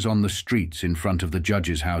soldiers on the streets in front of the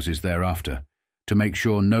judges' houses thereafter, to make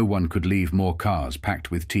sure no one could leave more cars packed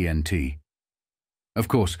with TNT. Of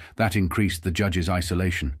course, that increased the judge's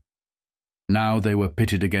isolation. Now they were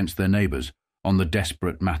pitted against their neighbours on the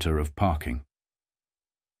desperate matter of parking.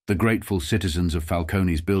 The grateful citizens of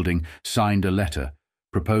Falcone's building signed a letter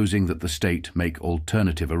proposing that the state make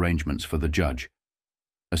alternative arrangements for the judge.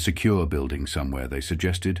 A secure building somewhere, they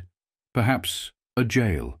suggested. Perhaps a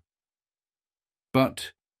jail.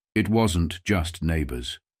 But it wasn't just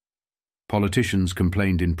neighbours. Politicians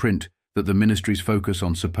complained in print that the ministry's focus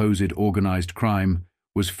on supposed organised crime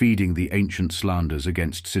was feeding the ancient slanders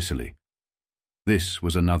against Sicily. This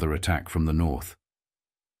was another attack from the north.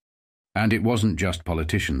 And it wasn't just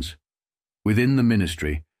politicians. Within the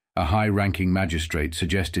ministry, a high-ranking magistrate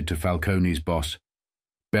suggested to Falcone's boss,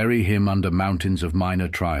 "Bury him under mountains of minor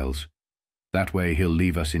trials. That way he'll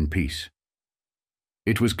leave us in peace."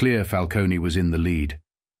 It was clear Falcone was in the lead,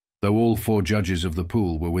 though all 4 judges of the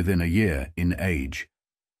pool were within a year in age.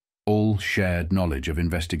 All shared knowledge of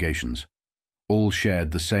investigations. All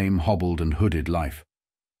shared the same hobbled and hooded life.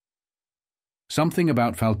 Something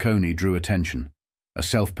about Falcone drew attention. A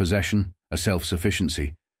self-possession, a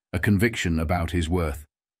self-sufficiency, a conviction about his worth.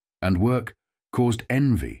 And work caused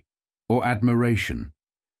envy or admiration,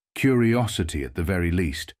 curiosity at the very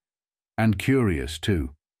least, and curious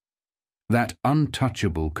too. That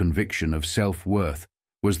untouchable conviction of self-worth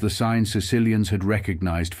was the sign Sicilians had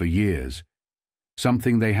recognized for years,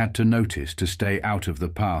 something they had to notice to stay out of the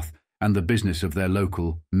path and the business of their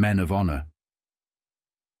local men of honor.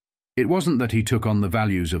 It wasn't that he took on the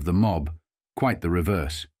values of the mob, quite the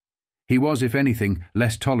reverse. He was, if anything,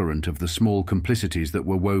 less tolerant of the small complicities that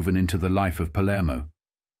were woven into the life of Palermo,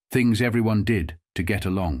 things everyone did to get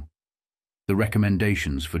along. The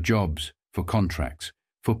recommendations for jobs, for contracts,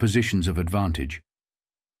 for positions of advantage.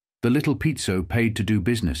 The little pizzo paid to do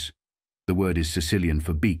business. The word is Sicilian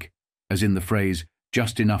for beak, as in the phrase,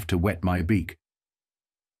 "just enough to wet my beak."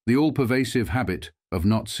 The all-pervasive habit of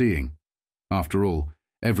not seeing. After all,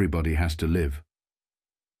 everybody has to live.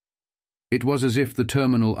 It was as if the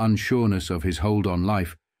terminal unsureness of his hold on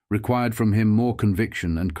life required from him more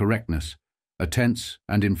conviction and correctness, a tense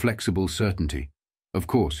and inflexible certainty. Of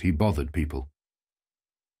course, he bothered people.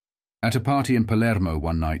 At a party in Palermo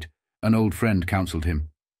one night, an old friend counselled him,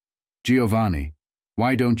 "Giovanni,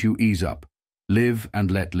 why don't you ease up? Live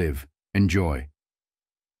and let live. Enjoy."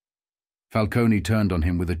 Falcone turned on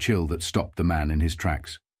him with a chill that stopped the man in his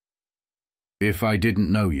tracks. "If I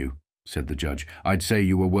didn't know you," said the judge, "I'd say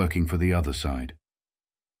you were working for the other side."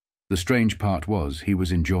 The strange part was he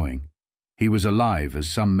was enjoying. He was alive as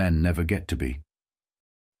some men never get to be.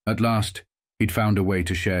 At last, he'd found a way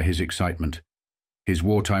to share his excitement, his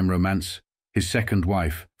wartime romance, his second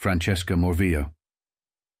wife, Francesca Morvillo.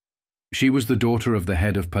 She was the daughter of the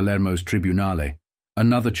head of Palermo's Tribunale,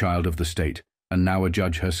 another child of the state, and now a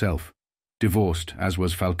judge herself, divorced as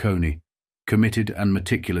was Falcone, committed and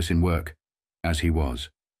meticulous in work, as he was.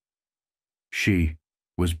 She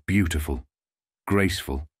was beautiful,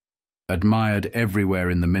 graceful, admired everywhere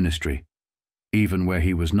in the ministry, even where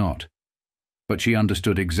he was not, but she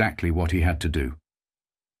understood exactly what he had to do.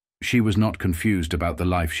 She was not confused about the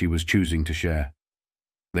life she was choosing to share.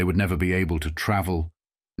 They would never be able to travel,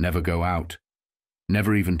 never go out,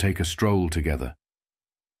 never even take a stroll together.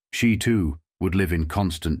 She, too, would live in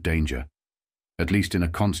constant danger, at least in a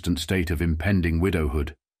constant state of impending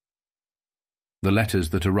widowhood. The letters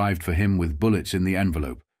that arrived for him with bullets in the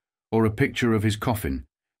envelope, or a picture of his coffin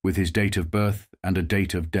with his date of birth and a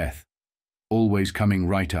date of death, always coming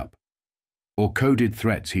right up, or coded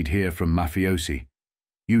threats he'd hear from mafiosi.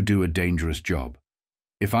 "You do a dangerous job.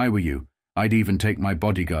 If I were you, I'd even take my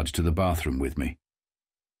bodyguards to the bathroom with me."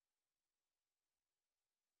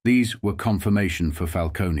 These were confirmation for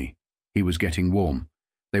Falcone. He was getting warm.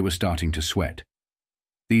 They were starting to sweat.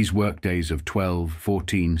 These workdays of 12,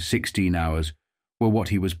 14, 16 hours were what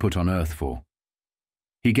he was put on earth for.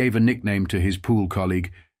 He gave a nickname to his pool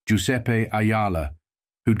colleague, Giuseppe Ayala,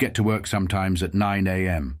 who'd get to work sometimes at 9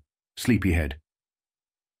 a.m., sleepyhead.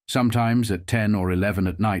 Sometimes at 10 or 11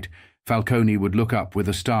 at night, Falcone would look up with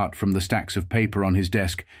a start from the stacks of paper on his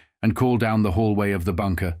desk and call down the hallway of the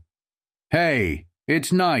bunker, "Hey,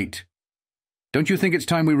 it's night. Don't you think it's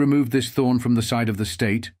time we removed this thorn from the side of the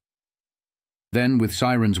state?" Then, with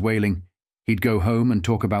sirens wailing, he'd go home and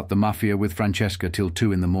talk about the Mafia with Francesca till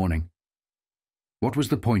 2 in the morning. What was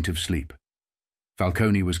the point of sleep?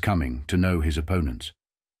 Falcone was coming to know his opponents.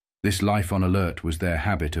 This life on alert was their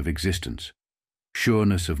habit of existence.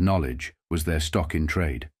 Sureness of knowledge was their stock in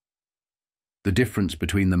trade. The difference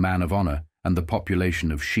between the man of honor and the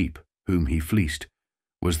population of sheep whom he fleeced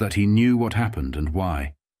was that he knew what happened and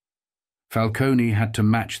why. Falcone had to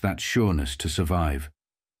match that sureness to survive.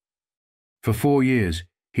 For 4 years,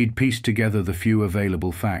 he'd pieced together the few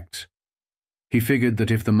available facts. He figured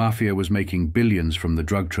that if the Mafia was making billions from the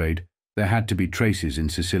drug trade, there had to be traces in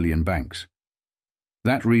Sicilian banks.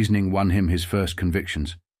 That reasoning won him his first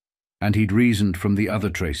convictions, and he'd reasoned from the other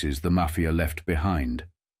traces the Mafia left behind.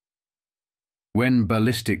 When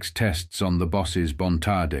ballistics tests on the boss's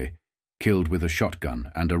Bontade, killed with a shotgun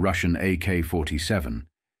and a Russian AK-47,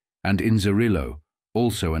 and Inzerillo,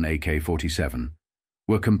 also an AK-47,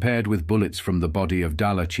 were compared with bullets from the body of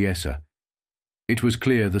Dalla Chiesa, it was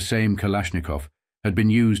clear the same Kalashnikov had been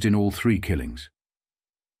used in all three killings.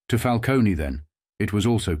 To Falcone, then, it was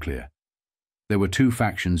also clear. There were two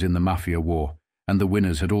factions in the Mafia war, and the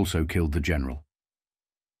winners had also killed the general.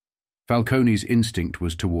 Falcone's instinct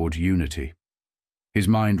was toward unity. His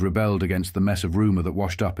mind rebelled against the mess of rumor that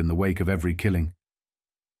washed up in the wake of every killing.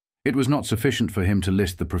 It was not sufficient for him to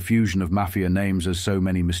list the profusion of Mafia names as so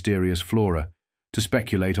many mysterious flora, to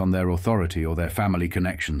speculate on their authority or their family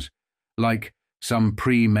connections, like some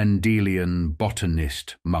pre-Mendelian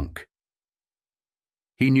botanist monk.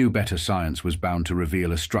 He knew better science was bound to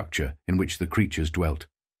reveal a structure in which the creatures dwelt.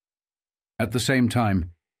 At the same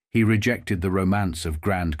time, he rejected the romance of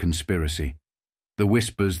grand conspiracy, the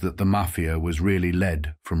whispers that the Mafia was really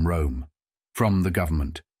led from Rome, from the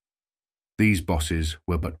government. These bosses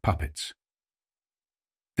were but puppets.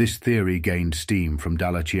 This theory gained steam from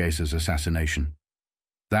Dalla Chiesa's assassination.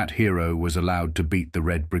 That hero was allowed to beat the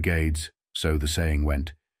Red Brigades, so the saying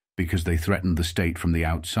went, because they threatened the state from the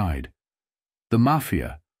outside. The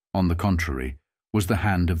Mafia, on the contrary, was the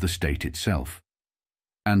hand of the state itself.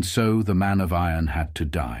 And so the man of iron had to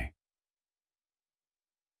die.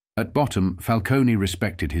 At bottom, Falcone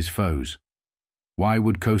respected his foes. Why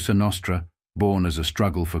would Cosa Nostra, born as a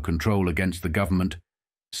struggle for control against the government,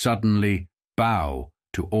 suddenly bow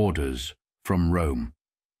to orders from Rome,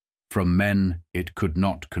 from men it could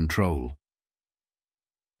not control?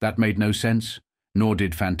 That made no sense, nor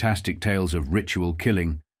did fantastic tales of ritual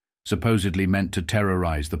killing, supposedly meant to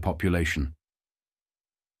terrorize the population.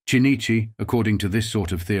 Cinici, according to this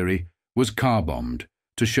sort of theory, was car-bombed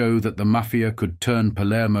to show that the Mafia could turn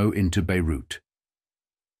Palermo into Beirut.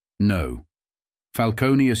 No,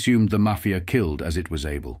 Falcone assumed the Mafia killed as it was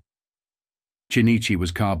able. Cinici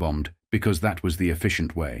was car-bombed because that was the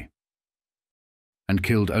efficient way, and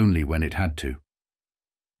killed only when it had to.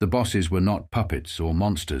 The bosses were not puppets or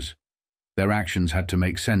monsters. Their actions had to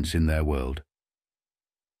make sense in their world.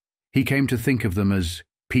 He came to think of them as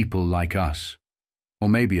people like us, or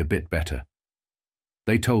maybe a bit better.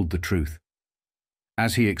 They told the truth.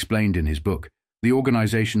 As he explained in his book, the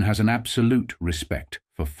organization has an absolute respect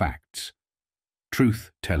for facts.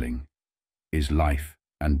 Truth-telling is life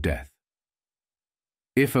and death.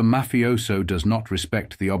 If a mafioso does not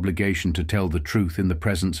respect the obligation to tell the truth in the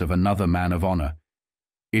presence of another man of honor,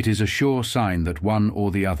 it is a sure sign that one or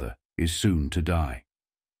the other is soon to die.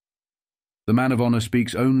 The man of honor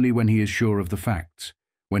speaks only when he is sure of the facts,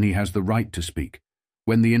 when he has the right to speak,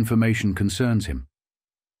 when the information concerns him.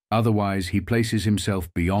 Otherwise, he places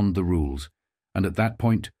himself beyond the rules, and at that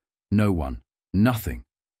point, no one, nothing,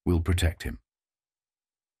 will protect him.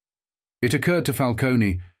 It occurred to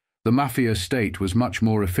Falcone the Mafia state was much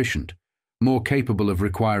more efficient, more capable of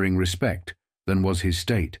requiring respect than was his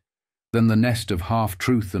state, than the nest of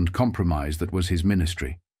half-truth and compromise that was his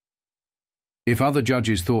ministry. If other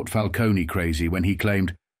judges thought Falcone crazy when he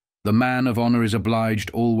claimed, "The man of honor is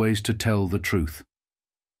obliged always to tell the truth,"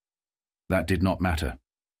 that did not matter.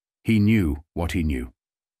 He knew what he knew.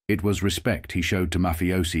 It was respect he showed to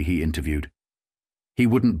mafiosi he interviewed. He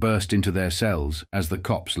wouldn't burst into their cells, as the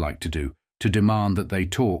cops like to do, to demand that they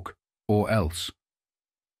talk, or else.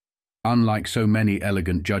 Unlike so many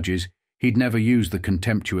elegant judges, he'd never used the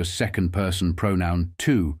contemptuous second-person pronoun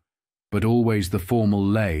to, but always the formal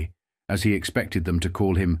lei, as he expected them to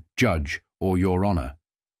call him judge or your honor.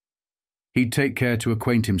 He'd take care to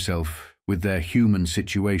acquaint himself with their human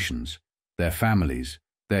situations, their families,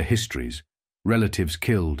 their histories, relatives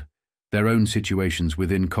killed, their own situations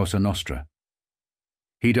within Cosa Nostra.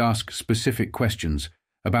 He'd ask specific questions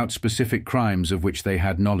about specific crimes of which they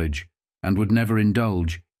had knowledge, and would never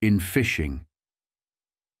indulge in fishing.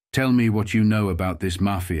 "Tell me what you know about this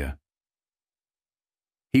Mafia."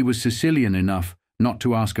 He was Sicilian enough not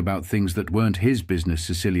to ask about things that weren't his business,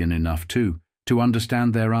 Sicilian enough, too, to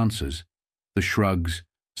understand their answers, the shrugs,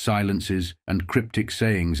 silences, and cryptic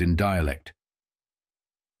sayings in dialect.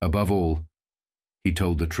 Above all, he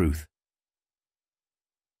told the truth.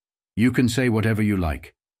 "You can say whatever you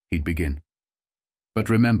like," he'd begin. "But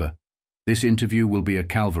remember, this interview will be a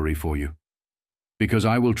calvary for you, because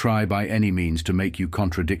I will try by any means to make you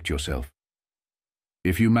contradict yourself.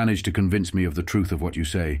 If you manage to convince me of the truth of what you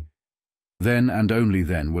say, Then and only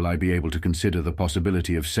then will I be able to consider the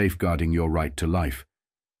possibility of safeguarding your right to life,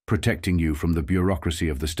 protecting you from the bureaucracy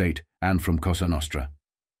of the state and from Cosa Nostra.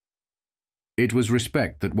 It was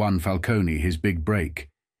respect that won Falcone his big break,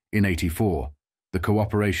 in '84, the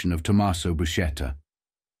cooperation of Tommaso Buscetta.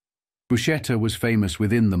 Buscetta was famous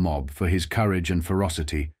within the mob for his courage and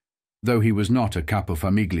ferocity, though he was not a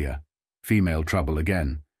capofamiglia, female trouble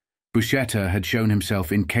again. Buscetta had shown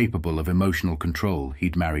himself incapable of emotional control.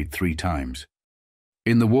 He'd married 3 times.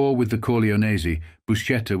 In the war with the Corleonesi,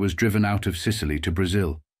 Buscetta was driven out of Sicily to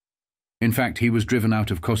Brazil. In fact, he was driven out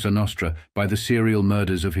of Cosa Nostra by the serial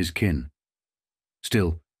murders of his kin.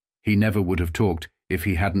 Still, he never would have talked if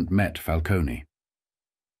he hadn't met Falcone.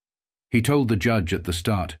 He told the judge at the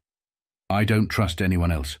start, "I don't trust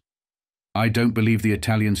anyone else. I don't believe the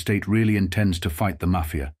Italian state really intends to fight the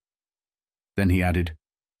Mafia." Then he added,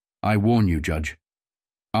 "I warn you, Judge,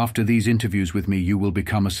 after these interviews with me you will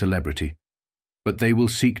become a celebrity, but they will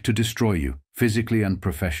seek to destroy you, physically and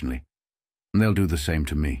professionally, and they'll do the same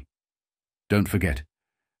to me. Don't forget,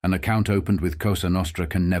 an account opened with Cosa Nostra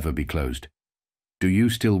can never be closed. Do you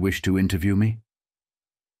still wish to interview me?"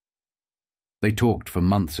 They talked for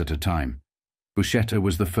months at a time. Buscetta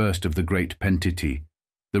was the first of the great pentiti,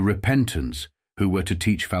 the repentants who were to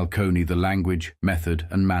teach Falcone the language, method,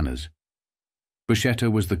 and manners.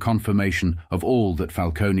 Buscetta was the confirmation of all that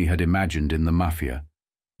Falcone had imagined in the Mafia: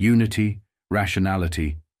 unity,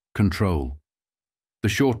 rationality, control. The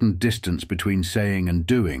shortened distance between saying and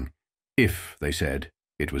doing, if, they said,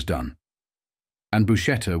 it was done. And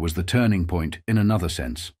Buscetta was the turning point in another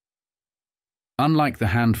sense. Unlike the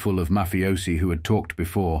handful of mafiosi who had talked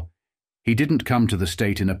before, he didn't come to the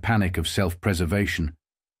state in a panic of self-preservation,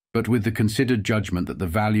 but with the considered judgment that the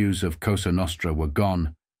values of Cosa Nostra were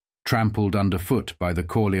gone, trampled underfoot by the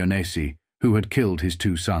Corleonesi who had killed his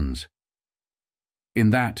 2 sons.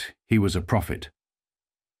 In that, he was a prophet.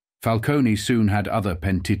 Falcone soon had other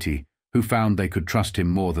pentiti who found they could trust him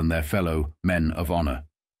more than their fellow men of honor.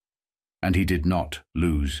 And he did not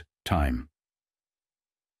lose time.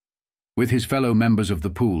 With his fellow members of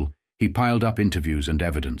the pool, he piled up interviews and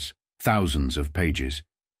evidence, thousands of pages.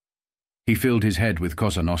 He filled his head with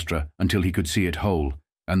Cosa Nostra until he could see it whole,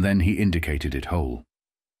 and then he indicated it whole.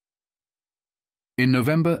 In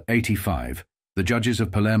November '85, the judges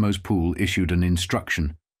of Palermo's pool issued an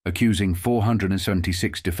instruction accusing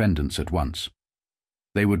 476 defendants at once.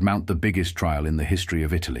 They would mount the biggest trial in the history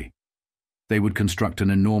of Italy. They would construct an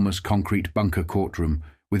enormous concrete bunker courtroom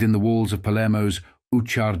within the walls of Palermo's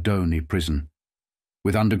Ucciardone prison,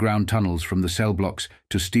 with underground tunnels from the cell blocks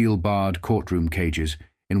to steel-barred courtroom cages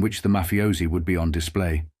in which the mafiosi would be on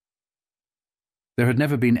display. There had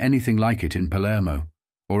never been anything like it in Palermo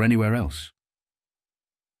or anywhere else.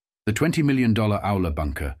 The $20 million Aula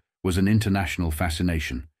bunker was an international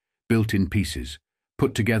fascination, built in pieces,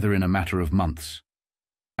 put together in a matter of months.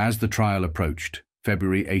 As the trial approached,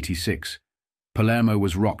 February '86, Palermo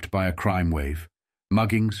was rocked by a crime wave: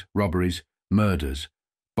 muggings, robberies, murders,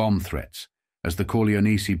 bomb threats, as the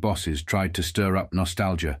Corleonesi bosses tried to stir up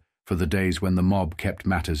nostalgia for the days when the mob kept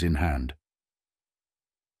matters in hand.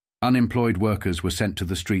 Unemployed workers were sent to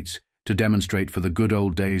the streets to demonstrate for the good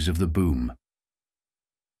old days of the boom.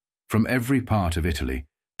 From every part of Italy,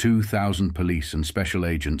 2,000 police and special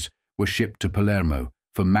agents were shipped to Palermo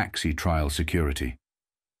for maxi-trial security.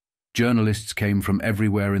 Journalists came from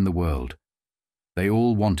everywhere in the world. They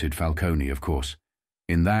all wanted Falcone, of course.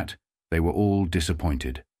 In that, they were all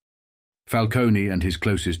disappointed. Falcone and his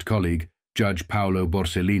closest colleague, Judge Paolo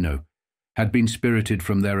Borsellino, had been spirited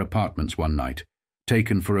from their apartments one night,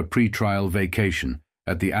 taken for a pre-trial vacation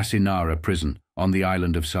at the Asinara prison on the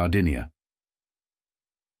island of Sardinia.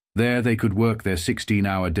 There they could work their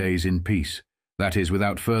 16-hour days in peace, that is,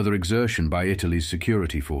 without further exertion by Italy's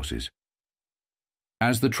security forces.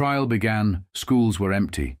 As the trial began, schools were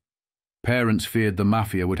empty. Parents feared the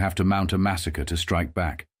Mafia would have to mount a massacre to strike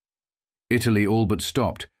back. Italy all but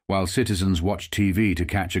stopped while citizens watched TV to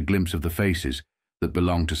catch a glimpse of the faces that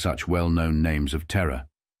belonged to such well-known names of terror.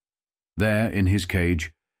 There, in his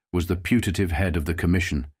cage, was the putative head of the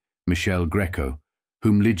commission, Michel Greco,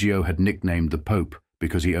 whom Liggio had nicknamed the Pope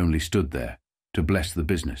because he only stood there to bless the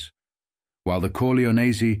business, while the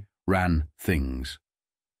Corleonesi ran things.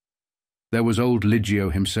 There was old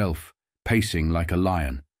Liggio himself, pacing like a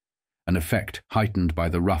lion, an effect heightened by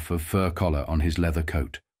the ruff of fur collar on his leather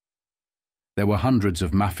coat. There were hundreds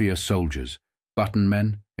of Mafia soldiers, button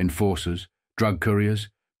men, enforcers, drug couriers,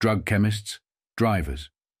 drug chemists, drivers.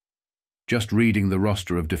 Just reading the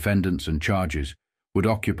roster of defendants and charges would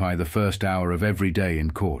occupy the first hour of every day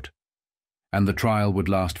in court, and the trial would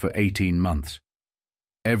last for 18 months.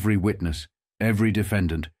 Every witness, every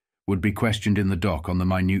defendant would be questioned in the dock on the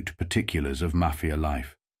minute particulars of Mafia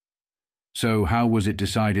life. So how was it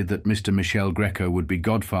decided that Mr. Michel Greco would be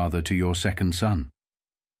godfather to your second son?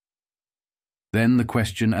 Then the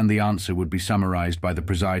question and the answer would be summarized by the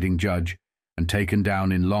presiding judge and taken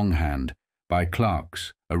down in longhand by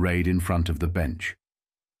clerks arrayed in front of the bench.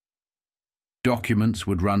 Documents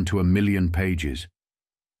would run to 1,000,000 pages.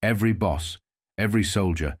 Every boss, every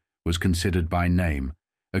soldier was considered by name,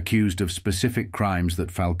 accused of specific crimes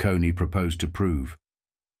that Falcone proposed to prove.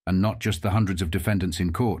 And not just the hundreds of defendants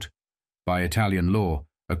in court. By Italian law,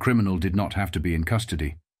 a criminal did not have to be in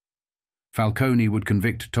custody. Falcone would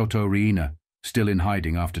convict Toto Riina, still in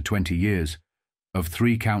hiding after 20 years, of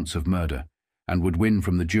 3 counts of murder, and would win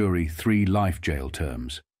from the jury 3 life jail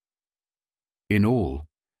terms. In all,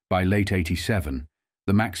 by late '87,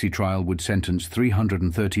 the maxi trial would sentence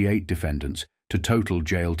 338 defendants to total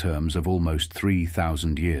jail terms of almost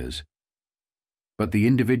 3,000 years. But the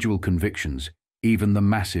individual convictions, even the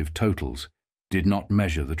massive totals, did not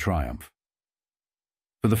measure the triumph.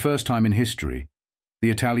 For the first time in history, the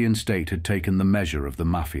Italian state had taken the measure of the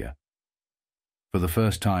Mafia. For the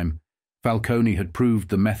first time, Falcone had proved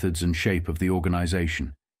the methods and shape of the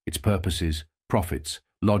organization, its purposes, profits,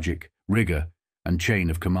 logic, rigor, and chain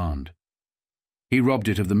of command. He robbed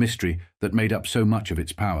it of the mystery that made up so much of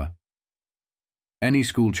its power. Any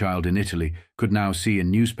schoolchild in Italy could now see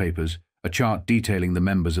in newspapers a chart detailing the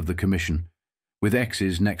members of the commission, with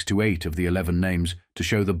X's next to 8 of the 11 names to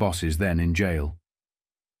show the bosses then in jail.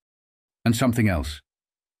 And something else.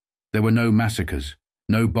 There were no massacres,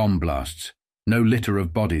 no bomb blasts, no litter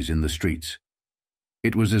of bodies in the streets.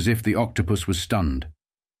 It was as if the octopus was stunned.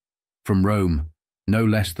 From Rome, no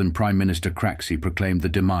less than Prime Minister Craxi proclaimed the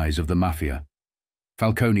demise of the Mafia.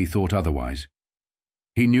 Falcone thought otherwise.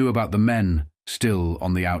 He knew about the men still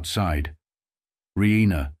on the outside.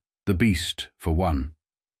 Riina, the beast, for one.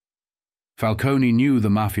 Falcone knew the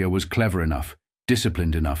Mafia was clever enough,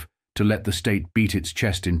 disciplined enough, to let the state beat its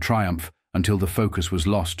chest in triumph until the focus was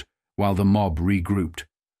lost, while the mob regrouped,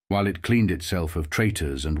 while it cleaned itself of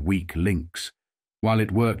traitors and weak links, while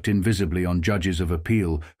it worked invisibly on judges of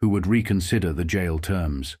appeal who would reconsider the jail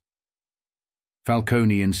terms.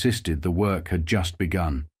 Falcone insisted the work had just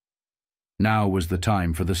begun. Now was the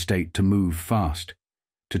time for the state to move fast,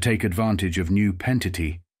 to take advantage of new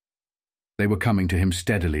pentiti. They were coming to him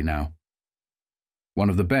steadily now. One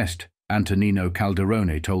of the best, Antonino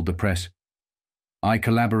Calderone, told the press, "I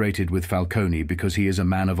collaborated with Falcone because he is a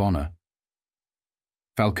man of honor."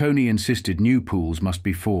 Falcone insisted new pools must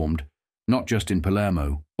be formed, not just in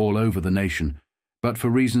Palermo, all over the nation, but for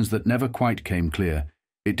reasons that never quite came clear,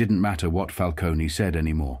 it didn't matter what Falcone said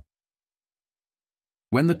anymore.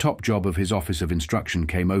 When the top job of his Office of Instruction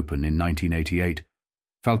came open in 1988,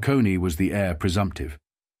 Falcone was the heir presumptive.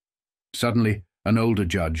 Suddenly, an older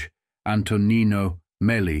judge, Antonino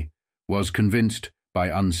Meli, was convinced, by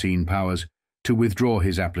unseen powers, to withdraw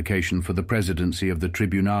his application for the presidency of the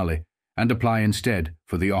Tribunale and apply instead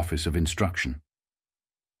for the Office of Instruction.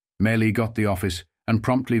 Meli got the office and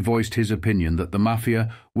promptly voiced his opinion that the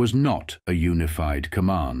Mafia was not a unified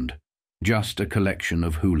command, just a collection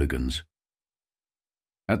of hooligans.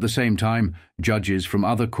 At the same time, judges from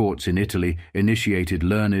other courts in Italy initiated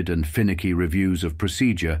learned and finicky reviews of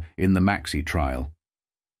procedure in the Maxi trial.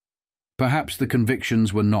 Perhaps the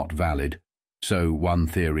convictions were not valid, so one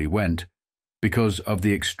theory went, because of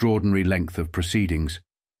the extraordinary length of proceedings.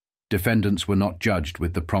 Defendants were not judged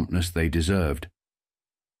with the promptness they deserved.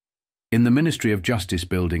 In the Ministry of Justice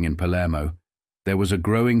building in Palermo, there was a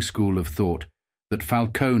growing school of thought that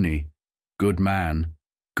Falcone, good man,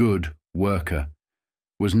 good worker,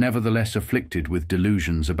 was nevertheless afflicted with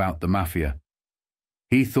delusions about the Mafia.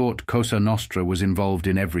 He thought Cosa Nostra was involved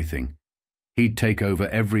in everything. He'd take over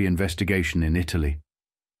every investigation in Italy.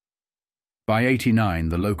 By '89,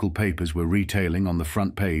 the local papers were retailing on the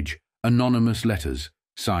front page anonymous letters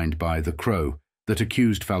signed by the Crow that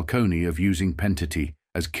accused Falcone of using pentiti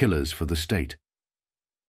as killers for the state.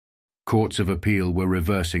 Courts of appeal were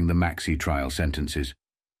reversing the Maxi trial sentences.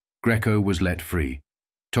 Greco was let free.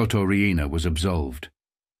 Toto Riina was absolved.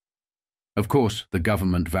 Of course, the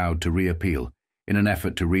government vowed to reappeal in an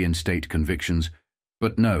effort to reinstate convictions,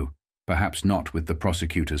 but no, perhaps not with the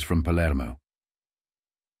prosecutors from Palermo.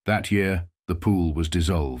 That year, the pool was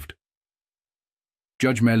dissolved.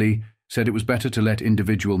 Judge Meli said it was better to let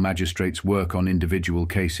individual magistrates work on individual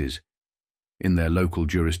cases, in their local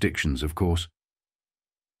jurisdictions, of course.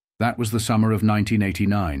 That was the summer of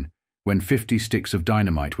 1989, when 50 sticks of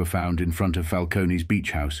dynamite were found in front of Falcone's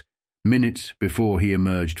beach house, minutes before he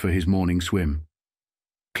emerged for his morning swim.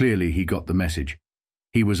 Clearly he got the message.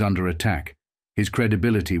 He was under attack. His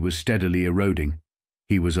credibility was steadily eroding.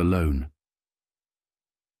 he was alone.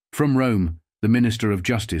 From Rome, the Minister of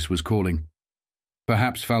Justice was calling.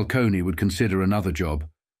 Perhaps Falcone would consider another job,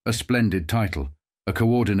 a splendid title, a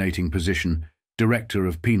coordinating position, Director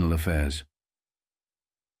of Penal Affairs.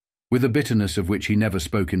 With a bitterness of which he never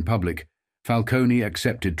spoke in public, Falcone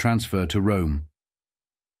accepted transfer to Rome.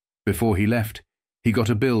 Before he left, he got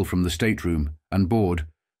a bill from the stateroom and board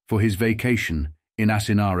for his vacation in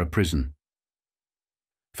Asinara prison.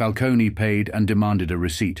 Falcone paid and demanded a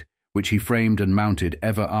receipt, which he framed and mounted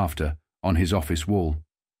ever after on his office wall.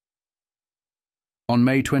 On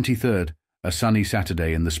May 23rd, a sunny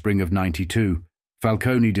Saturday in the spring of '92,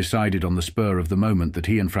 Falcone decided on the spur of the moment that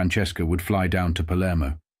he and Francesca would fly down to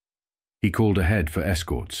Palermo. He called ahead for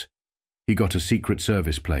escorts. He got a Secret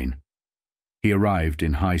Service plane. He arrived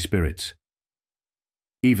in high spirits.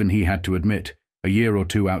 Even he had to admit, a year or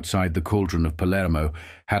two outside the cauldron of Palermo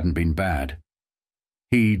hadn't been bad.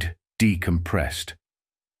 He'd decompressed.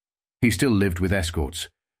 He still lived with escorts,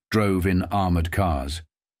 drove in armoured cars.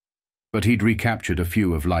 But he'd recaptured a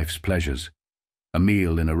few of life's pleasures. A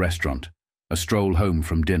meal in a restaurant, a stroll home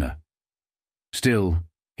from dinner. Still,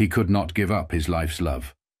 he could not give up his life's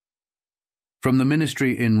love. From the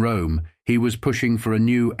ministry in Rome, he was pushing for a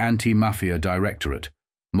new anti-mafia directorate,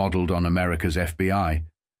 modelled on America's FBI,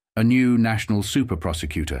 a new national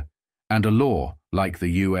super-prosecutor, and a law, like the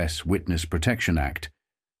US Witness Protection Act,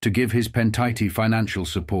 to give his pentiti financial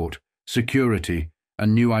support, security,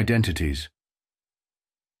 and new identities.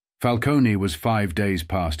 Falcone was 5 days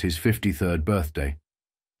past his 53rd birthday.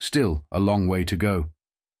 Still a long way to go.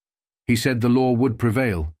 He said the law would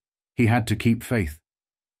prevail. He had to keep faith.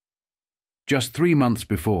 Just 3 months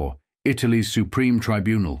before, Italy's Supreme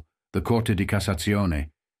Tribunal, the Corte di Cassazione,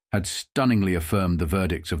 had stunningly affirmed the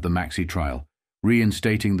verdicts of the Maxi trial,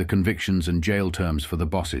 reinstating the convictions and jail terms for the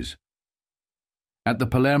bosses. At the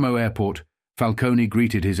Palermo airport, Falcone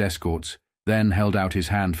greeted his escorts, then held out his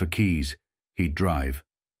hand for keys. He'd drive.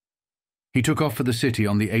 He took off for the city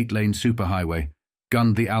on the 8-lane superhighway,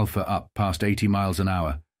 gunned the Alfa up past 80 miles an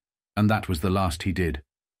hour, and that was the last he did.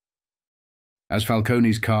 As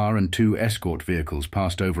Falcone's car and 2 escort vehicles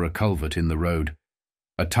passed over a culvert in the road,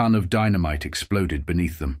 a ton of dynamite exploded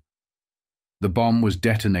beneath them. The bomb was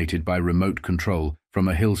detonated by remote control from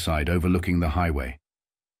a hillside overlooking the highway.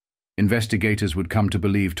 Investigators would come to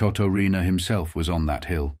believe Toto Riina himself was on that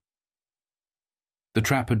hill. The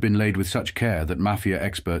trap had been laid with such care that Mafia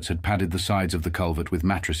experts had padded the sides of the culvert with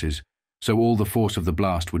mattresses, so all the force of the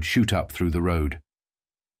blast would shoot up through the road.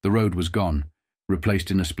 The road was gone, replaced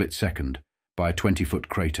in a split second by a 20-foot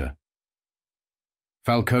crater.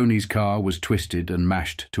 Falcone's car was twisted and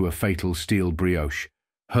mashed to a fatal steel brioche,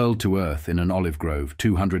 hurled to earth in an olive grove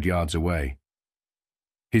 200 yards away.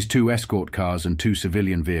 His 2 escort cars and 2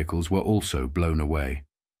 civilian vehicles were also blown away.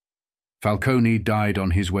 Falcone died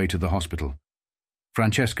on his way to the hospital.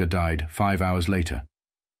 Francesca died 5 hours later.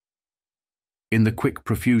 In the quick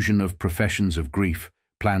profusion of professions of grief,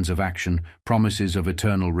 plans of action, promises of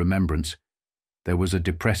eternal remembrance, there was a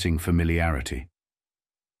depressing familiarity.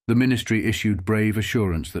 The ministry issued brave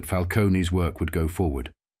assurance that Falcone's work would go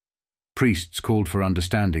forward. Priests called for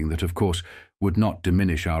understanding that, of course, would not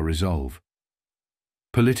diminish our resolve.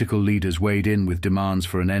 Political leaders weighed in with demands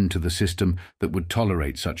for an end to the system that would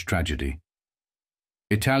tolerate such tragedy.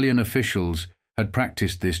 Italian officials had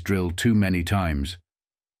practiced this drill too many times.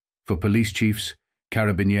 For police chiefs,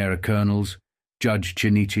 carabiniere colonels, Judge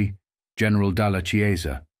Cinici, General Dalla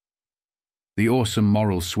Chiesa. The awesome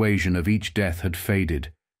moral suasion of each death had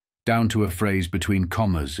faded, down to a phrase between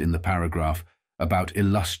commas in the paragraph about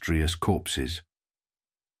illustrious corpses.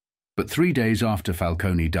 But 3 days after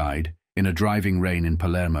Falcone died, in a driving rain in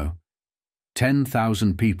Palermo,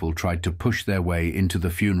 10,000 people tried to push their way into the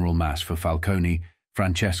funeral mass for Falcone,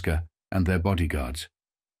 Francesca, and their bodyguards.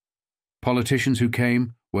 Politicians who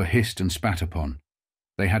came were hissed and spat upon.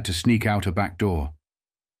 They had to sneak out a back door.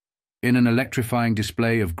 In an electrifying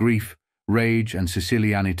display of grief, rage, and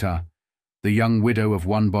Sicilianità, the young widow of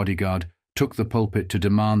one bodyguard took the pulpit to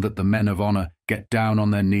demand that the men of honor get down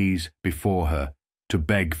on their knees before her to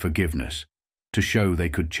beg forgiveness, to show they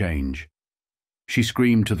could change. She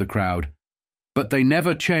screamed to the crowd, "But they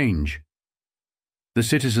never change!" The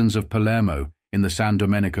citizens of Palermo in the San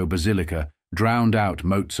Domenico Basilica drowned out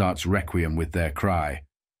Mozart's Requiem with their cry,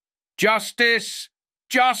 "Justice!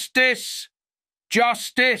 Justice!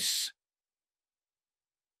 Justice!"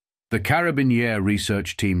 The Carabiniere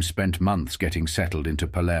research team spent months getting settled into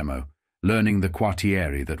Palermo, learning the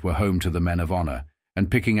quartieri that were home to the men of honor, and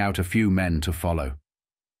picking out a few men to follow.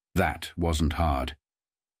 That wasn't hard.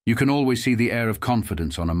 You can always see the air of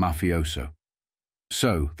confidence on a mafioso.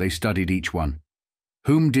 So they studied each one.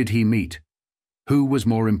 Whom did he meet? Who was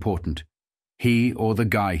more important, he or the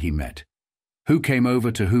guy he met? Who came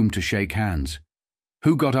over to whom to shake hands?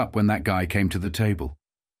 Who got up when that guy came to the table?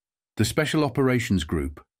 The Special Operations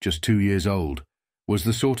Group, just 2 years old, was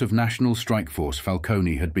the sort of national strike force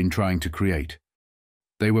Falcone had been trying to create.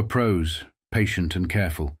 They were pros, patient and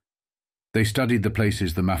careful. They studied the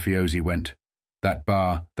places the mafiosi went, that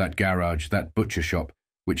bar, that garage, that butcher shop,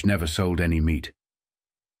 which never sold any meat.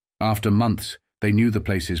 After months, they knew the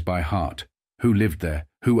places by heart, who lived there,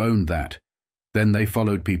 who owned that. Then they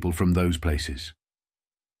followed people from those places.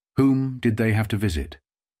 Whom did they have to visit?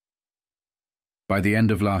 By the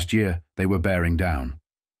end of last year, they were bearing down.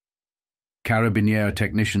 Carabinieri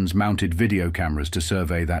technicians mounted video cameras to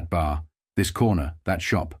survey that bar, this corner, that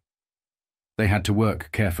shop. They had to work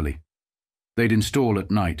carefully. They'd install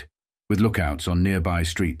at night, with lookouts on nearby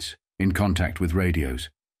streets, in contact with radios.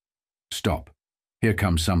 Stop. Here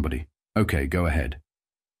comes somebody. Okay, go ahead.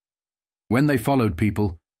 When they followed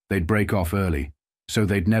people, they'd break off early, so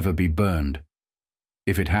they'd never be burned.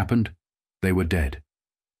 If it happened, they were dead.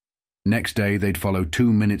 Next day, they'd follow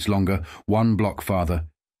 2 minutes longer, 1 block farther,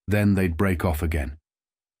 then they'd break off again.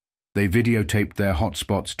 They videotaped their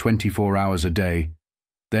hotspots 24 hours a day,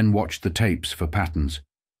 then watched the tapes for patterns.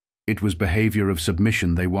 It was behavior of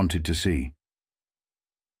submission they wanted to see.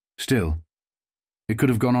 Still, it could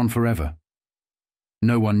have gone on forever.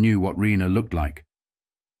 No one knew what Riina looked like.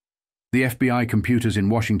 The FBI computers in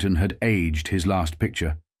Washington had aged his last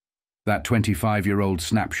picture, that 25-year-old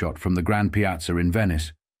snapshot from the Grand Piazza in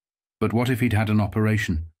Venice. But what if he'd had an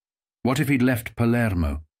operation? What if he'd left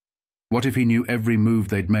Palermo? What if he knew every move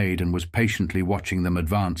they'd made and was patiently watching them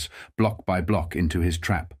advance, block by block, into his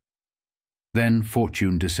trap? Then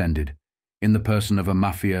fortune descended, in the person of a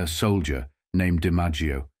Mafia soldier named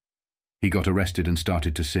DiMaggio. He got arrested and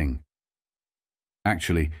started to sing.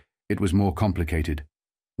 Actually, it was more complicated.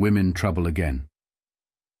 Women trouble again.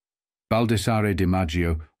 Baldassare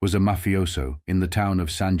DiMaggio was a mafioso in the town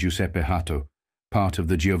of San Giuseppe Hato, part of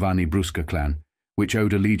the Giovanni Brusca clan, which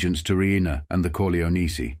owed allegiance to Riina and the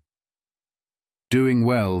Corleonesi. Doing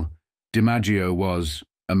well, DiMaggio was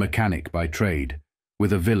a mechanic by trade,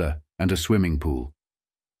 with a villa and a swimming pool.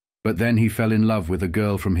 But then he fell in love with a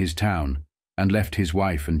girl from his town and left his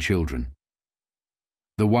wife and children.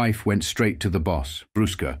 The wife went straight to the boss,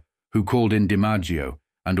 Brusca, who called in DiMaggio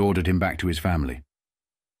and ordered him back to his family.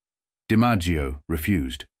 DiMaggio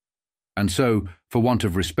refused, and so, for want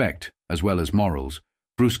of respect, as well as morals,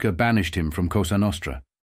 Brusca banished him from Cosa Nostra.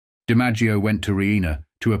 DiMaggio went to Riina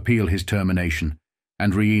to appeal his termination,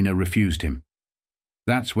 and Riina refused him.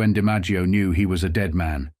 That's when DiMaggio knew he was a dead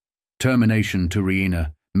man. Termination to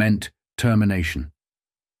Riina meant termination.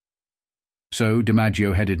 So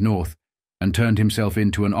DiMaggio headed north and turned himself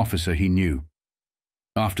into an officer he knew.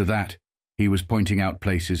 After that, he was pointing out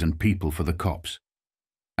places and people for the cops.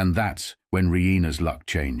 And that's when Riina's luck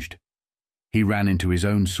changed. He ran into his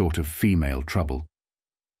own sort of female trouble.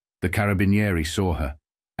 The Carabinieri saw her,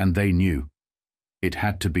 and they knew. It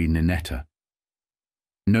had to be Ninetta.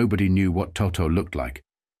 Nobody knew what Toto looked like,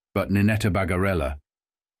 but Ninetta Bagarella,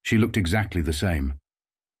 she looked exactly the same.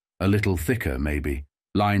 A little thicker, maybe,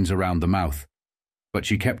 lines around the mouth, but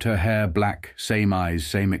she kept her hair black, same eyes,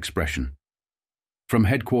 same expression. From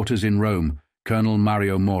headquarters in Rome, Colonel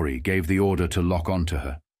Mario Mori gave the order to lock onto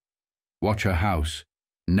her. Watch her house,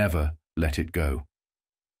 never let it go.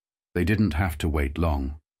 They didn't have to wait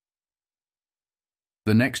long.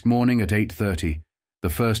 The next morning at 8:30, the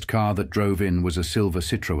first car that drove in was a silver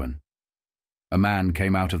Citroën. A man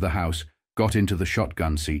came out of the house, got into the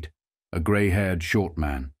shotgun seat, a grey-haired, short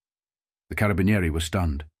man. The Carabinieri were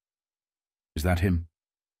stunned. Is that him?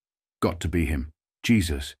 Got to be him.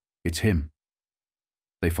 Jesus, it's him.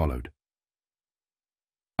 They followed.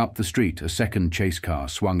 Up the street, a second chase car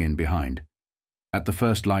swung in behind. At the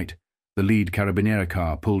first light, the lead Carabinieri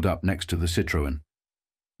car pulled up next to the Citroën.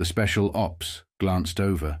 The special ops glanced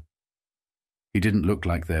over. He didn't look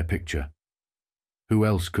like their picture. Who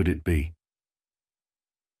else could it be?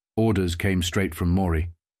 Orders came straight from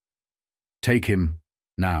Mori. Take him,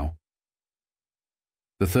 now.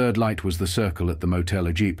 The third light was the circle at the Motel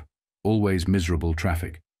Ajip, always miserable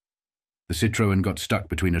traffic. The Citroën got stuck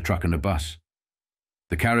between a truck and a bus.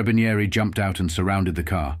 The Carabinieri jumped out and surrounded the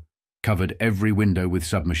car, covered every window with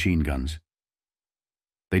submachine guns.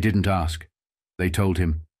 They didn't ask. They told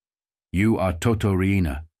him, "You are Toto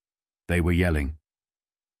Riina." They were yelling.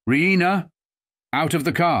 "Riina! Out of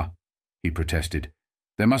the car!" he protested.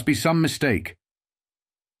 "There must be some mistake."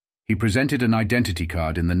 He presented an identity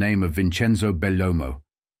card in the name of Vincenzo Bellomo.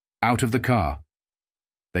 Out of the car.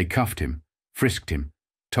 They cuffed him, frisked him,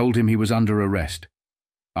 told him he was under arrest.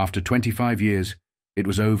 After 25 years, it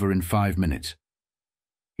was over in 5 minutes.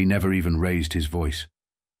 He never even raised his voice.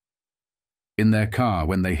 In their car,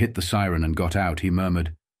 when they hit the siren and got out, he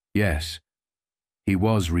murmured, "Yes, he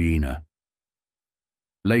was Riina."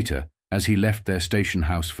 Later, as he left their station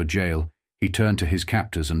house for jail, he turned to his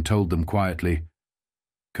captors and told them quietly,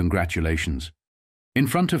 "Congratulations." In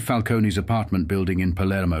front of Falcone's apartment building in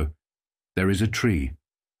Palermo, there is a tree,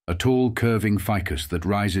 a tall curving ficus that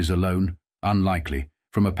rises alone, unlikely,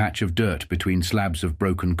 from a patch of dirt between slabs of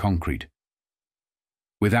broken concrete.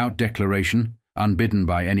 Without declaration, unbidden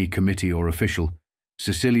by any committee or official,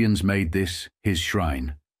 Sicilians made this his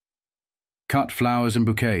shrine. Cut flowers and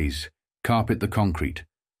bouquets, carpet the concrete,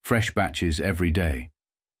 fresh batches every day.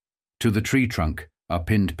 To the tree trunk are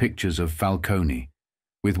pinned pictures of Falcone,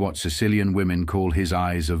 with what Sicilian women call his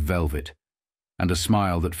eyes of velvet, and a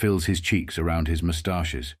smile that fills his cheeks around his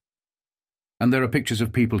moustaches. And there are pictures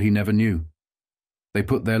of people he never knew. They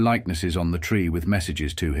put their likenesses on the tree with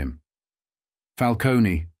messages to him.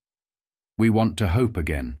 "Falcone, we want to hope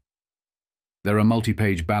again." There are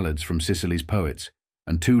multi-page ballads from Sicily's poets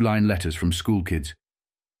and 2-line letters from schoolkids.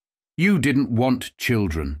 "You didn't want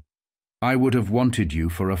children. I would have wanted you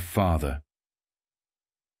for a father."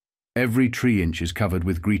 Every tree inch is covered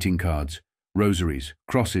with greeting cards, rosaries,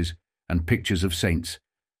 crosses, and pictures of saints,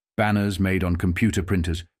 banners made on computer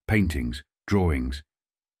printers, paintings, drawings.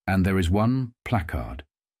 And there is one placard,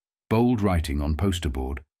 bold writing on poster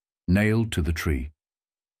board, nailed to the tree.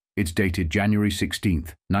 It's dated January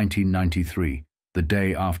 16th, 1993, the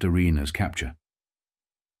day after Riina's capture.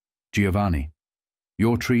 "Giovanni,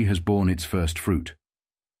 your tree has borne its first fruit.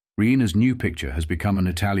 Riina's new picture has become an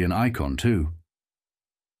Italian icon too."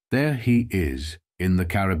 There he is, in the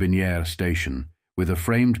Carabiniere station, with a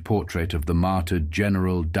framed portrait of the martyred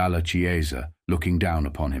General Dalla Chiesa looking down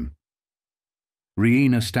upon him.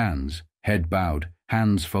 Riina stands, head bowed,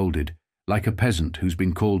 hands folded, like a peasant who's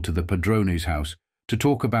been called to the padrone's house to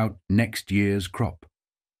talk about next year's crop.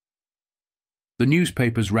 The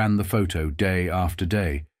newspapers ran the photo day after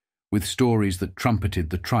day, with stories that trumpeted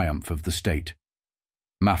the triumph of the state.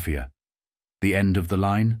 Mafia, the end of the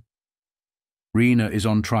line? Riina is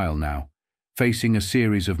on trial now, facing a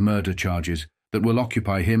series of murder charges that will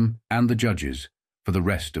occupy him and the judges for the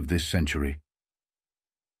rest of this century.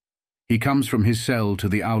 He comes from his cell to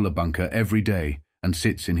the Aula bunker every day and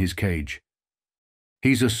sits in his cage.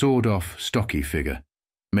 He's a sawed-off, stocky figure,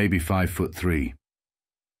 maybe 5'3".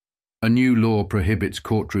 A new law prohibits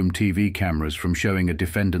courtroom TV cameras from showing a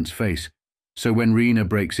defendant's face, so when Riina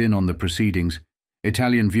breaks in on the proceedings,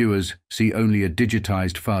 Italian viewers see only a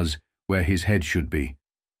digitized fuzz where his head should be,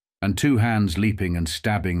 and 2 hands leaping and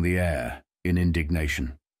stabbing the air in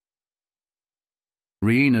indignation.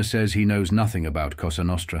 Riina says he knows nothing about Cosa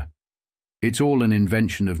Nostra. It's all an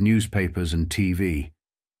invention of newspapers and TV.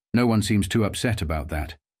 No one seems too upset about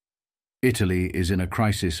that. Italy is in a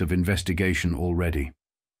crisis of investigation already.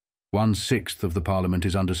 1/6 of the parliament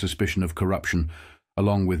is under suspicion of corruption,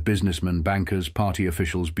 along with businessmen, bankers, party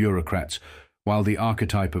officials, bureaucrats, while the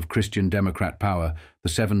archetype of Christian Democrat power, the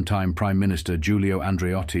 7-time Prime Minister Giulio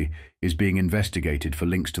Andreotti, is being investigated for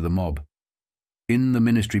links to the mob. In the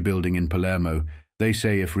ministry building in Palermo, they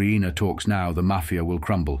say if Riina talks now, the Mafia will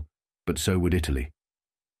crumble, but so would Italy.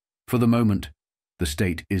 For the moment, the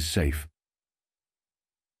state is safe.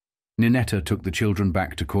 Ninetta took the children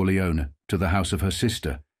back to Corleone, to the house of her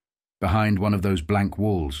sister, behind one of those blank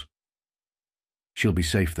walls. She'll be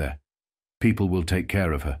safe there. People will take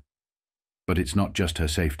care of her. But it's not just her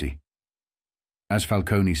safety. As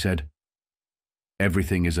Falcone said,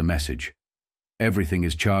 everything is a message. Everything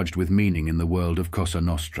is charged with meaning in the world of Cosa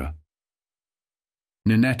Nostra.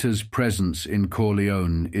 Ninetta's presence in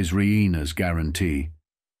Corleone is Riina's guarantee.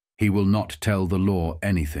 He will not tell the law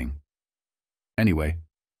anything. Anyway,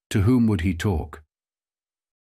 to whom would he talk?